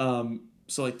 Right.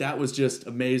 So like that was just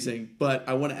amazing. But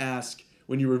I want to ask,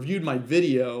 when you reviewed my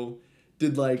video,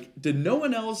 did no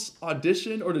one else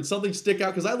audition or did something stick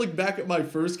out? Because I look back at my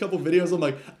first couple videos, I'm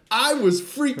like, I was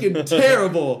freaking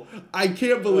terrible. I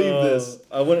can't believe this.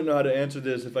 I wouldn't know how to answer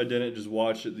this if I didn't just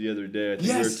watch it the other day. I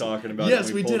think we were talking about it.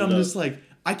 Yes, we did. I'm just like,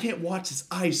 I can't watch this.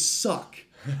 I suck.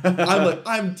 I'm like,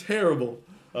 I'm terrible.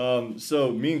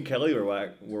 So me and Kelly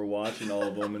were watching all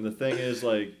of them. And the thing is,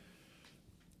 like,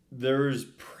 there's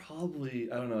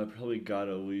probably, I don't know, I probably got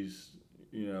at least,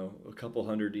 you know, a couple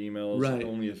hundred emails. Right.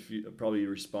 Only a few, probably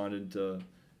responded to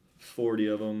 40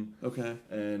 of them. Okay.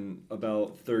 And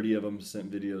about 30 of them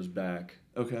sent videos back.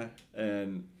 Okay.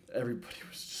 And everybody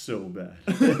was so bad.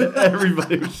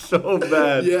 Everybody was so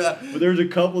bad. Yeah. But there was a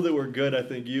couple that were good. I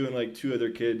think you and like 2 other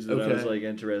kids that I was like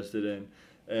interested in.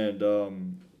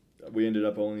 And we ended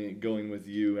up only going with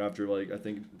you after like, I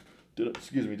think,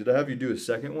 did I have you do a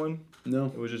second one? No.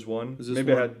 It was just one?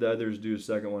 Maybe I had the others do a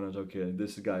second one. I was okay,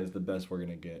 this guy is the best we're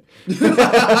going to get. This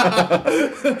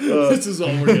is all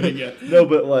we're going to get. No,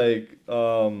 but like,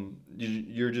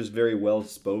 you're just very well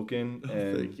spoken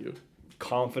and thank you.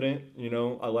 Confident. You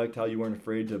know, I liked how you weren't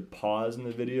afraid to pause in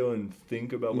the video and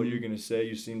think about what you're going to say.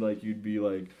 You seemed like you'd be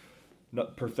like,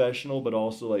 not professional, but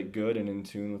also like good and in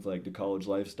tune with like the college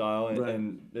lifestyle,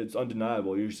 and it's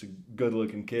undeniable. You're just a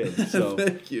good-looking kid. So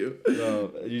thank you.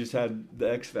 You just had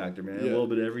the X factor, man. A little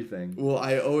bit of everything. Well,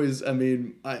 I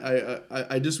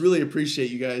just really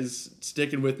appreciate you guys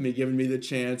sticking with me, giving me the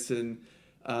chance, and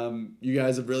you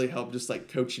guys have really helped just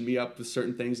like coaching me up with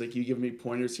certain things. Like you give me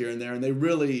pointers here and there, and they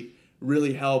really,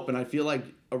 really help. And I feel like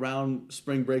around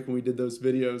spring break when we did those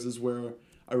videos is where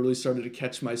I really started to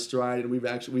catch my stride, and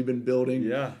we've been building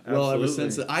Yeah, well ever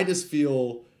absolutely. since. I just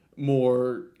feel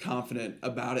more confident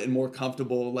about it and more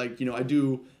comfortable. Like, you know, I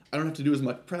don't have to do as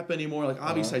much prep anymore. Like,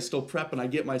 obviously I still prep and I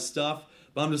get my stuff,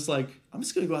 but I'm just like, I'm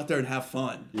just going to go out there and have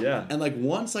fun. Yeah. And like,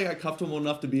 once I got comfortable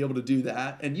enough to be able to do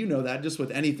that, and you know that just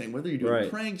with anything, whether you're doing Right.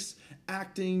 pranks,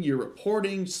 acting, you're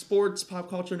reporting, sports, pop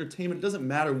culture, entertainment, it doesn't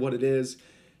matter what it is.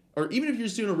 Or even if you're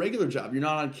just doing a regular job, you're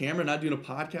not on camera, not doing a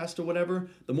podcast or whatever,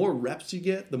 the more reps you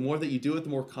get, the more that you do it, the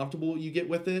more comfortable you get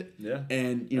with it. Yeah,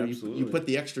 And, you know, you absolutely. put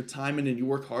the extra time in and you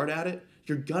work hard at it,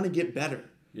 you're going to get better.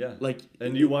 Yeah. Like,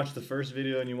 and you watch the first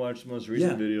video and you watch the most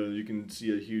recent Yeah. video, you can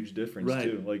see a huge difference Right.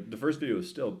 too. Like the first video is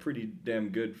still pretty damn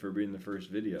good for being the first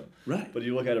video. Right. But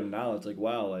you look at them now, it's like,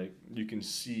 wow, like you can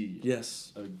see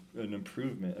Yes. an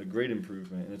improvement, a great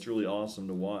improvement, and it's really awesome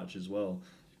to watch as well.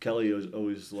 Kelly was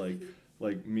always like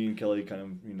me and Kelly kind of,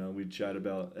 you know, we'd chat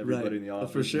about everybody Right. in the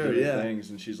office For sure, and different yeah. things,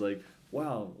 and she's like,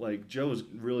 wow, like Joe's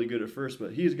really good at first,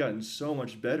 but he's gotten so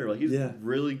much better. Like he's Yeah.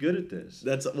 really good at this.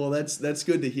 That's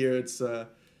good to hear.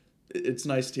 It's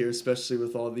nice to hear, especially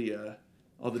with all the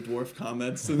dwarf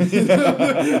comments. I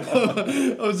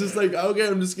was just like, okay,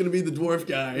 I'm just gonna be the dwarf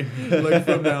guy like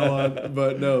from now on.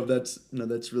 But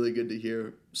that's really good to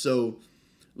hear. So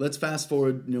let's fast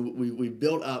forward. You know, we've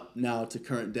built up now to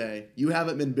current day. You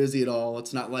haven't been busy at all.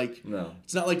 It's not like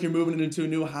you're moving into a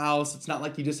new house. It's not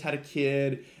like you just had a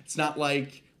kid. It's not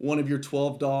like one of your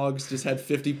 12 dogs just had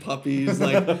 50 puppies.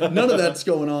 Like none of that's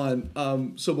going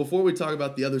on. So before we talk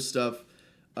about the other stuff,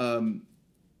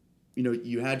 you know,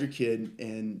 you had your kid,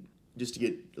 and just to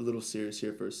get a little serious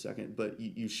here for a second, but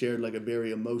you shared like a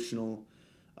very emotional,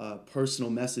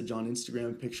 personal message on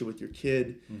Instagram, picture with your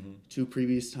kid. Mm-hmm. 2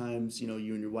 previous times, you know,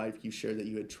 you and your wife, you shared that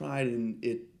you had tried, and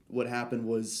what happened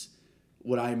was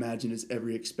what I imagine is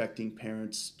every expecting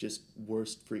parent's just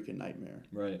worst freaking nightmare.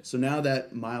 Right. So now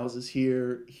that Miles is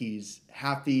here, he's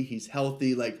happy, he's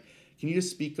healthy, like, can you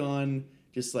just speak on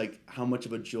just like how much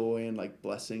of a joy and like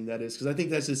blessing that is? Because I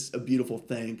think that's just a beautiful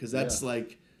thing, because that's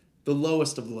like the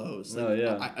lowest of lows. Like,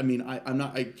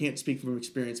 I can't speak from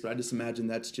experience, but I just imagine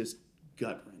that's just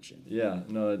gut wrenching. Yeah,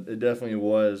 no, it definitely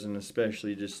was, and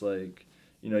especially just like,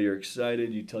 you know, you're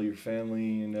excited, you tell your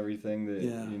family and everything that,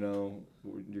 you know,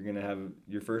 you're going to have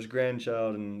your first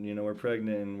grandchild, and, you know, we're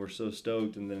pregnant and we're so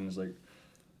stoked, and then it's like,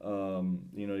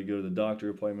 you know, you go to the doctor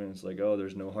appointment, it's like, oh,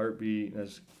 there's no heartbeat.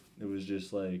 It was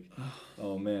just like,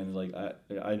 oh man, like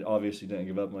I obviously didn't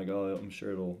give up. I'm like, oh, I'm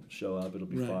sure it'll show up, it'll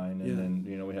be fine. And then,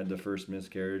 you know, we had the first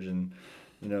miscarriage, and,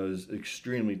 you know, it was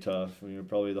extremely tough. You know,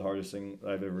 probably the hardest thing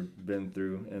I've ever been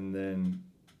through. And then,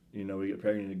 you know, we get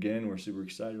pregnant again. We're super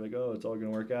excited, like, oh, it's all gonna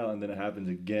work out. And then it happens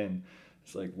again.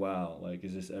 It's like, wow, like,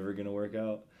 is this ever gonna work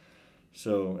out?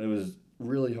 So it was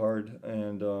really hard,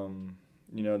 and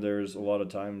you know, there's a lot of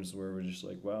times where we're just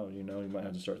like, wow, you know, you might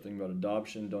have to start thinking about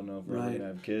adoption, don't know if we're ever going to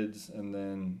have kids, and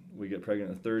then we get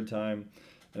pregnant a third time,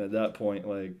 and at that point,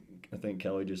 like, I think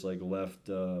Kelly just, like, left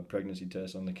a pregnancy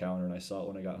test on the counter, and I saw it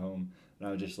when I got home, and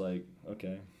I was just like,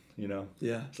 okay, you know?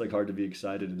 Yeah. It's, like, hard to be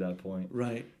excited at that point.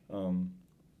 Right.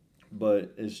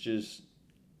 But it's just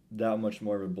that much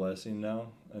more of a blessing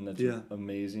now, and that's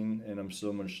amazing, and I'm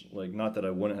so much, like, not that I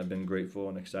wouldn't have been grateful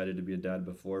and excited to be a dad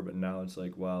before, but now it's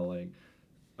like, wow, like,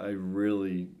 I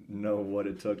really know what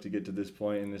it took to get to this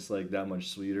point, and it's like that much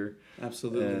sweeter.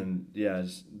 Absolutely. And yeah,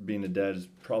 being a dad is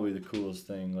probably the coolest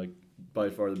thing, like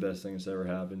by far the best thing that's ever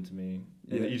happened to me.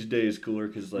 And each day is cooler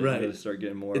because like I gotta start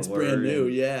getting more. It's aware brand new,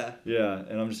 and, yeah. Yeah,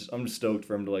 and I'm just stoked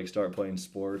for him to like start playing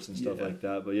sports and stuff like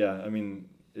that. But yeah, I mean,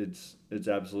 it's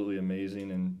absolutely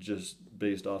amazing, and just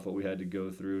based off what we had to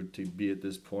go through to be at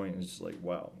this point, it's just like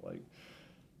wow, like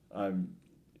I'm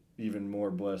even more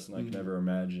blessed than I can ever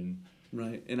imagine.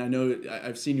 Right, and I know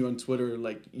I've seen you on Twitter,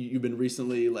 like, you've been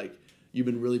recently, like, you've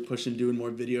been really pushing doing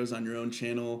more videos on your own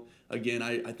channel. Again,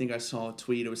 I think I saw a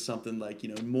tweet, it was something like, you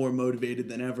know, more motivated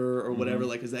than ever or whatever.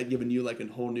 Like, has that given you, like, a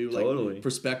whole new, like,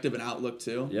 perspective and outlook,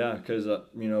 too? Yeah, because,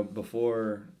 you know,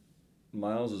 before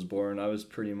Miles was born, I was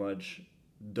pretty much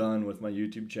done with my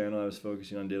YouTube channel. I was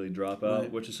focusing on Daily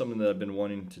Dropout, which is something that I've been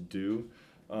wanting to do.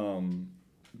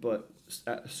 But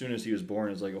as soon as he was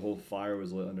born, it's like a whole fire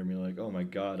was lit under me. Like, oh my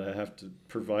God, I have to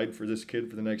provide for this kid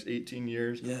for the next 18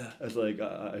 years. Yeah. It's like,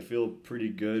 I feel pretty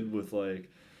good with like,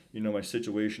 you know, my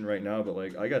situation right now, but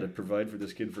like, I got to provide for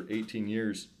this kid for 18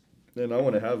 years, and I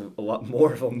want to have a lot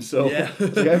more of them. So like,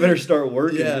 I better start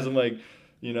working, because I'm like,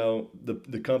 you know,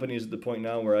 the company is at the point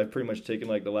now where I've pretty much taken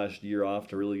like the last year off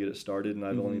to really get it started, and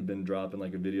I've only been dropping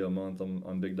like a video a month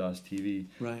on Big Daws TV.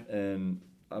 Right. And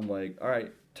I'm like, all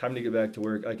right, time to get back to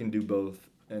work. I can do both.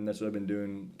 And that's what I've been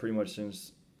doing pretty much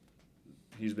since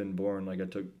he's been born. Like, I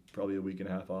took probably a week and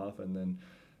a half off, and then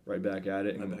right back at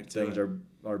it. Right And back to things it.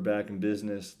 are back in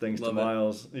business. Thanks Love to it.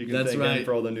 Miles. You can That's thank right. him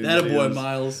for all the new That videos. boy,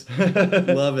 Miles.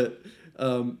 Love it.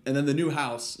 And then the new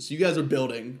house. So you guys are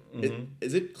building.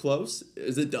 Is it close?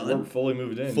 Is it done? We're fully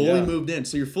moved in. Fully moved in.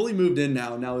 So you're fully moved in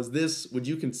now. Now, would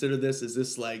you consider this, is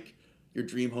this like your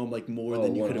dream home, like more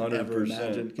than you could have ever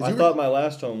imagined? I thought my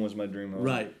last home was my dream home.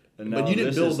 Right. And But now you didn't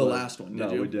this build is the like- last one, did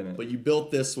no, you? we didn't. But you built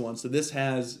this one. So this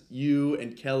has you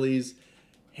and Kelly's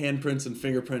handprints and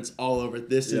fingerprints all over it.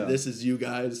 This is you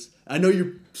guys. I know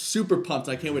you're super pumped.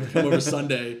 I can't wait to come over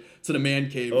Sunday to the man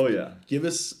cave. Oh, yeah. Give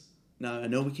us, now I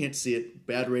know we can't see it,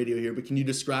 bad radio here, but can you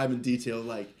describe in detail,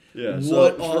 like,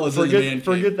 so all is in the man cave?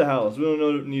 Forget the house. We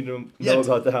don't need to know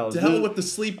about the house. To hell with the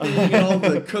sleeping and all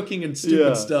the cooking and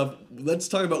stupid stuff. Let's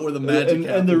talk about where the magic happens.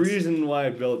 And the reason why I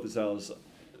built this house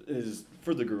is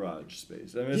for the garage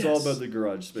space. I mean, it's all about the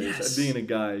garage space. Yes. Being a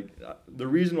guy, the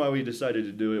reason why we decided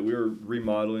to do it, we were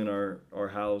remodeling our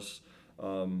house,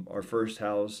 our first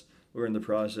house. We're in the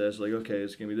process, like, okay,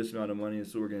 it's going to be this amount of money,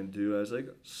 that's what we're going to do. I was like,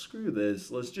 screw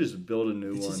this, let's just build a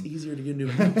new one. It's just easier to get a new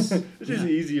house. It's just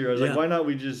easier. I was like, why not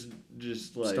we just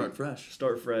like... Start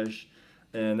fresh.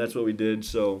 And that's what we did.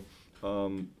 So, we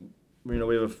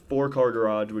have a 4-car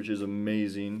garage, which is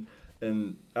amazing.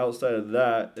 And outside of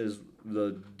that is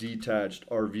the detached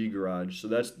RV garage. So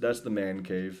that's the man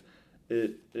cave.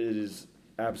 It is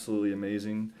absolutely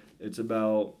amazing. It's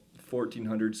about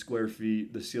 1,400 square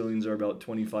feet. The ceilings are about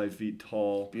 25 feet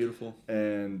tall. Beautiful.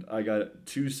 And I got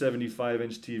two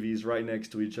 75-inch TVs right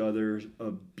next to each other,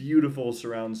 a beautiful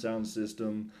surround sound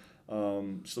system.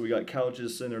 So we got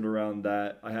couches centered around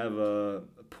that. I have a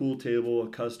pool table, a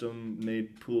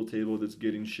custom-made pool table that's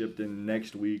getting shipped in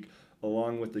next week,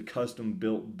 along with the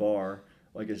custom-built bar,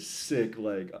 like a sick,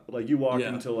 like you walk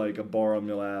into like a bar on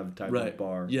Mill Ave type of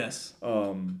bar. Yes.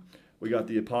 We got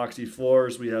the epoxy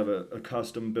floors. We have a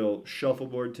custom-built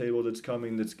shuffleboard table that's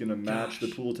coming that's going to match the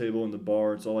pool table and the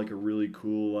bar. It's all like a really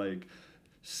cool, like,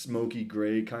 smoky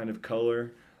gray kind of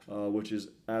color, which is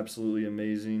absolutely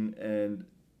amazing. And,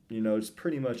 it's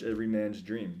pretty much every man's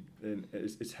dream. And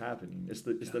it's happening. It's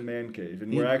the man cave.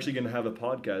 And we're actually going to have a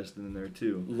podcast in there,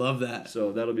 too. Love that.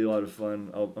 So that'll be a lot of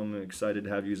fun. I'm excited to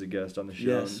have you as a guest on the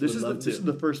show. Yes, this is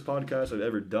the first podcast I've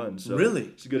ever done. So really?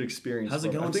 It's a good experience. How's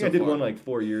it going I think so I did far? one like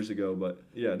 4 years ago, but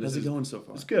yeah. How's it going so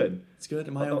far? It's good. It's good?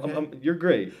 Am I okay? You're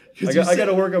great. I 'Cause got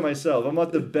to work on myself. I'm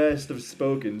not the best of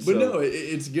spoken. But So. no,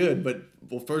 it's good. But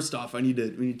well, first off, we need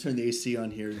to turn the AC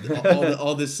on here.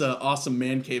 All this awesome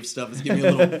man cave stuff is getting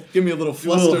me a little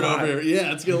flustered over here.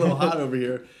 Yeah, it's getting a little hot over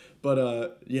here.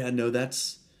 But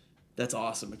that's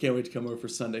awesome. I can't wait to come over for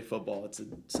Sunday football. It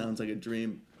sounds like a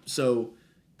dream. So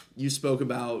you spoke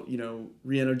about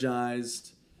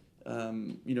re-energized,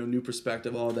 new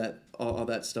perspective, all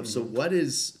that stuff. So what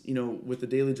is with the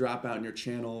Daily Dropout in your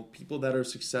channel, people that are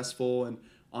successful and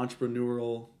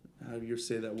entrepreneurial, how do you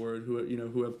say that word,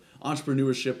 who have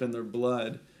entrepreneurship in their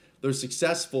blood, they're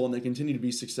successful and they continue to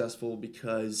be successful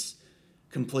because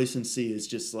complacency is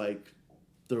just like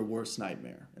their worst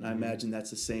nightmare. And I imagine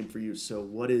that's the same for you. So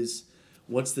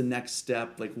what's the next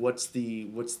step? Like what's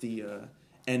the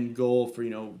end goal for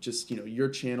your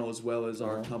channel as well as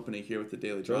our company here with the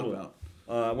Daily Dropout?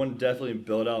 I want to definitely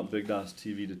build out Big Daws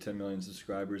TV to 10 million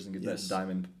subscribers and get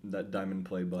that diamond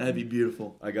play button. That'd be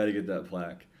beautiful. I got to get that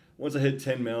plaque. Once I hit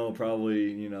 10 mil, I'll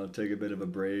probably, take a bit of a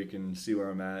break and see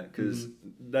where I'm at. Because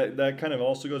that kind of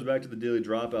also goes back to the Daily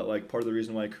Dropout. Like, part of the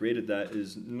reason why I created that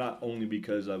is not only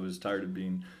because I was tired of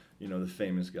being, the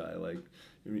famous guy. Like,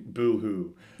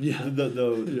 boo-hoo. Yeah.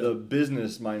 The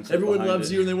business mindset Everyone behind loves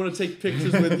it. you and they want to take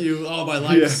pictures with you. Oh, my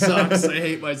life sucks. I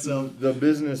hate myself. The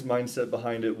business mindset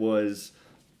behind it was,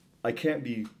 I can't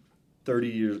be 30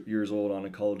 years old on a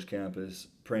college campus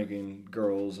pranking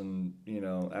girls and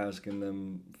asking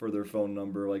them for their phone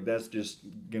number. Like, that's just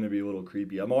gonna be a little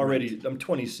creepy. I'm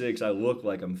 26. I look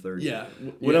like I'm 30. Yeah.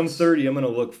 When I'm 30, I'm gonna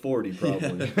look 40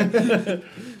 probably. Yeah.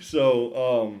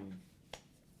 So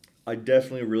I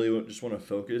definitely really just want to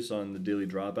focus on the Daily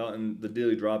Dropout, and the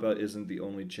Daily Dropout isn't the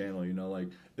only channel. Like,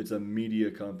 it's a media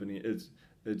company. It's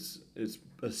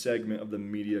a segment of the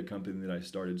media company that I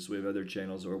started. So we have other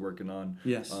channels that we're working on.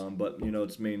 Yes. But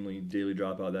it's mainly Daily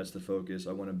Dropout. That's the focus.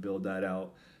 I want to build that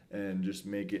out and just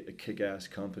make it a kick-ass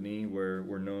company where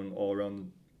we're known all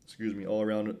around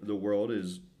the world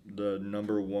as the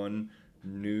 #1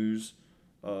 news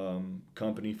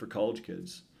company for college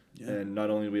kids. Yeah. And not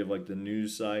only do we have like the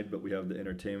news side, but we have the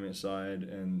entertainment side,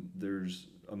 and there's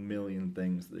a million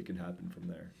things that can happen from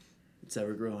there. It's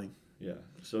ever growing. Yeah.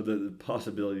 So the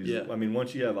possibilities. Yeah. I mean,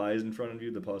 once you have eyes in front of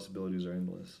you, the possibilities are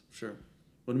endless. Sure.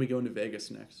 When are we going to Vegas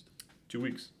next? 2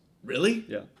 weeks. Really?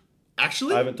 Yeah.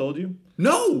 Actually? I haven't told you?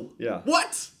 No! Yeah.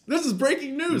 What? This is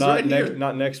breaking news right here.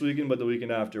 Not next weekend, but the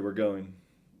weekend after. We're going.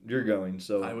 You're going,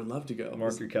 so I would love to go.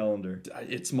 mark your calendar.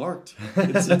 It's marked.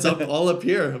 It's up all up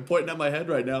here. I'm pointing at my head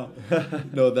right now.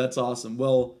 No, that's awesome.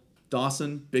 Well,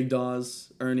 Dawson, Big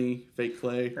Daws, Ernie, Fake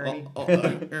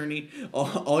Klay, Ernie,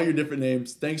 all your different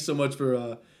names. Thanks so much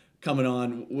for coming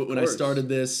on. When I started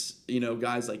this,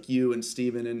 guys like you and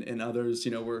Steven and others,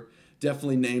 were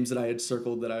definitely names that I had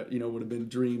circled that I, would have been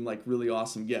dream, like really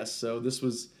awesome guests. So this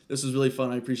was really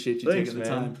fun. I appreciate you taking the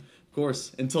time. Of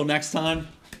course. Until next time.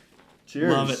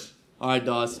 Cheers. Love it. All right,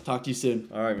 Daws. Talk to you soon.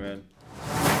 All right, man.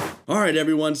 All right,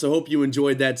 everyone. So hope you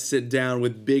enjoyed that sit down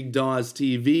with Big Daws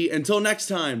TV. Until next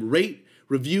time, rate,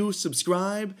 review,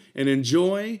 subscribe, and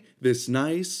enjoy this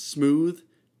nice, smooth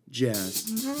jazz.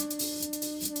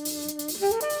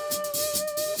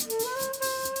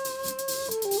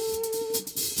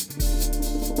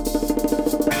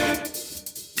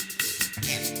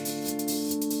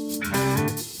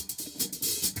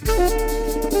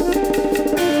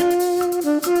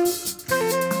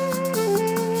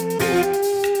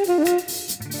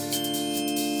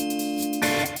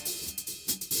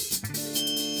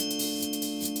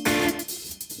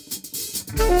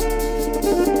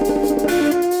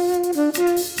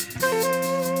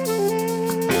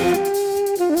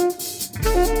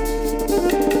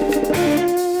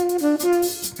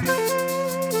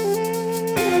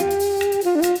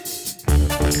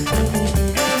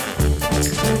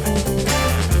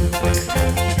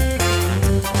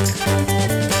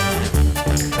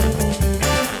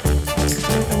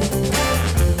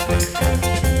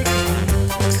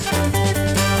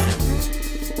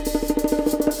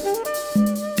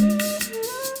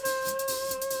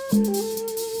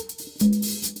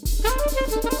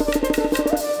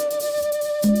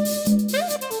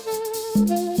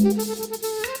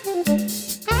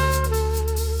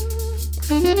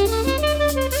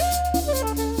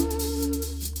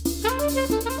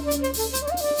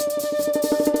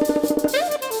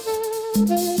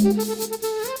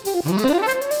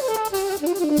 Huh?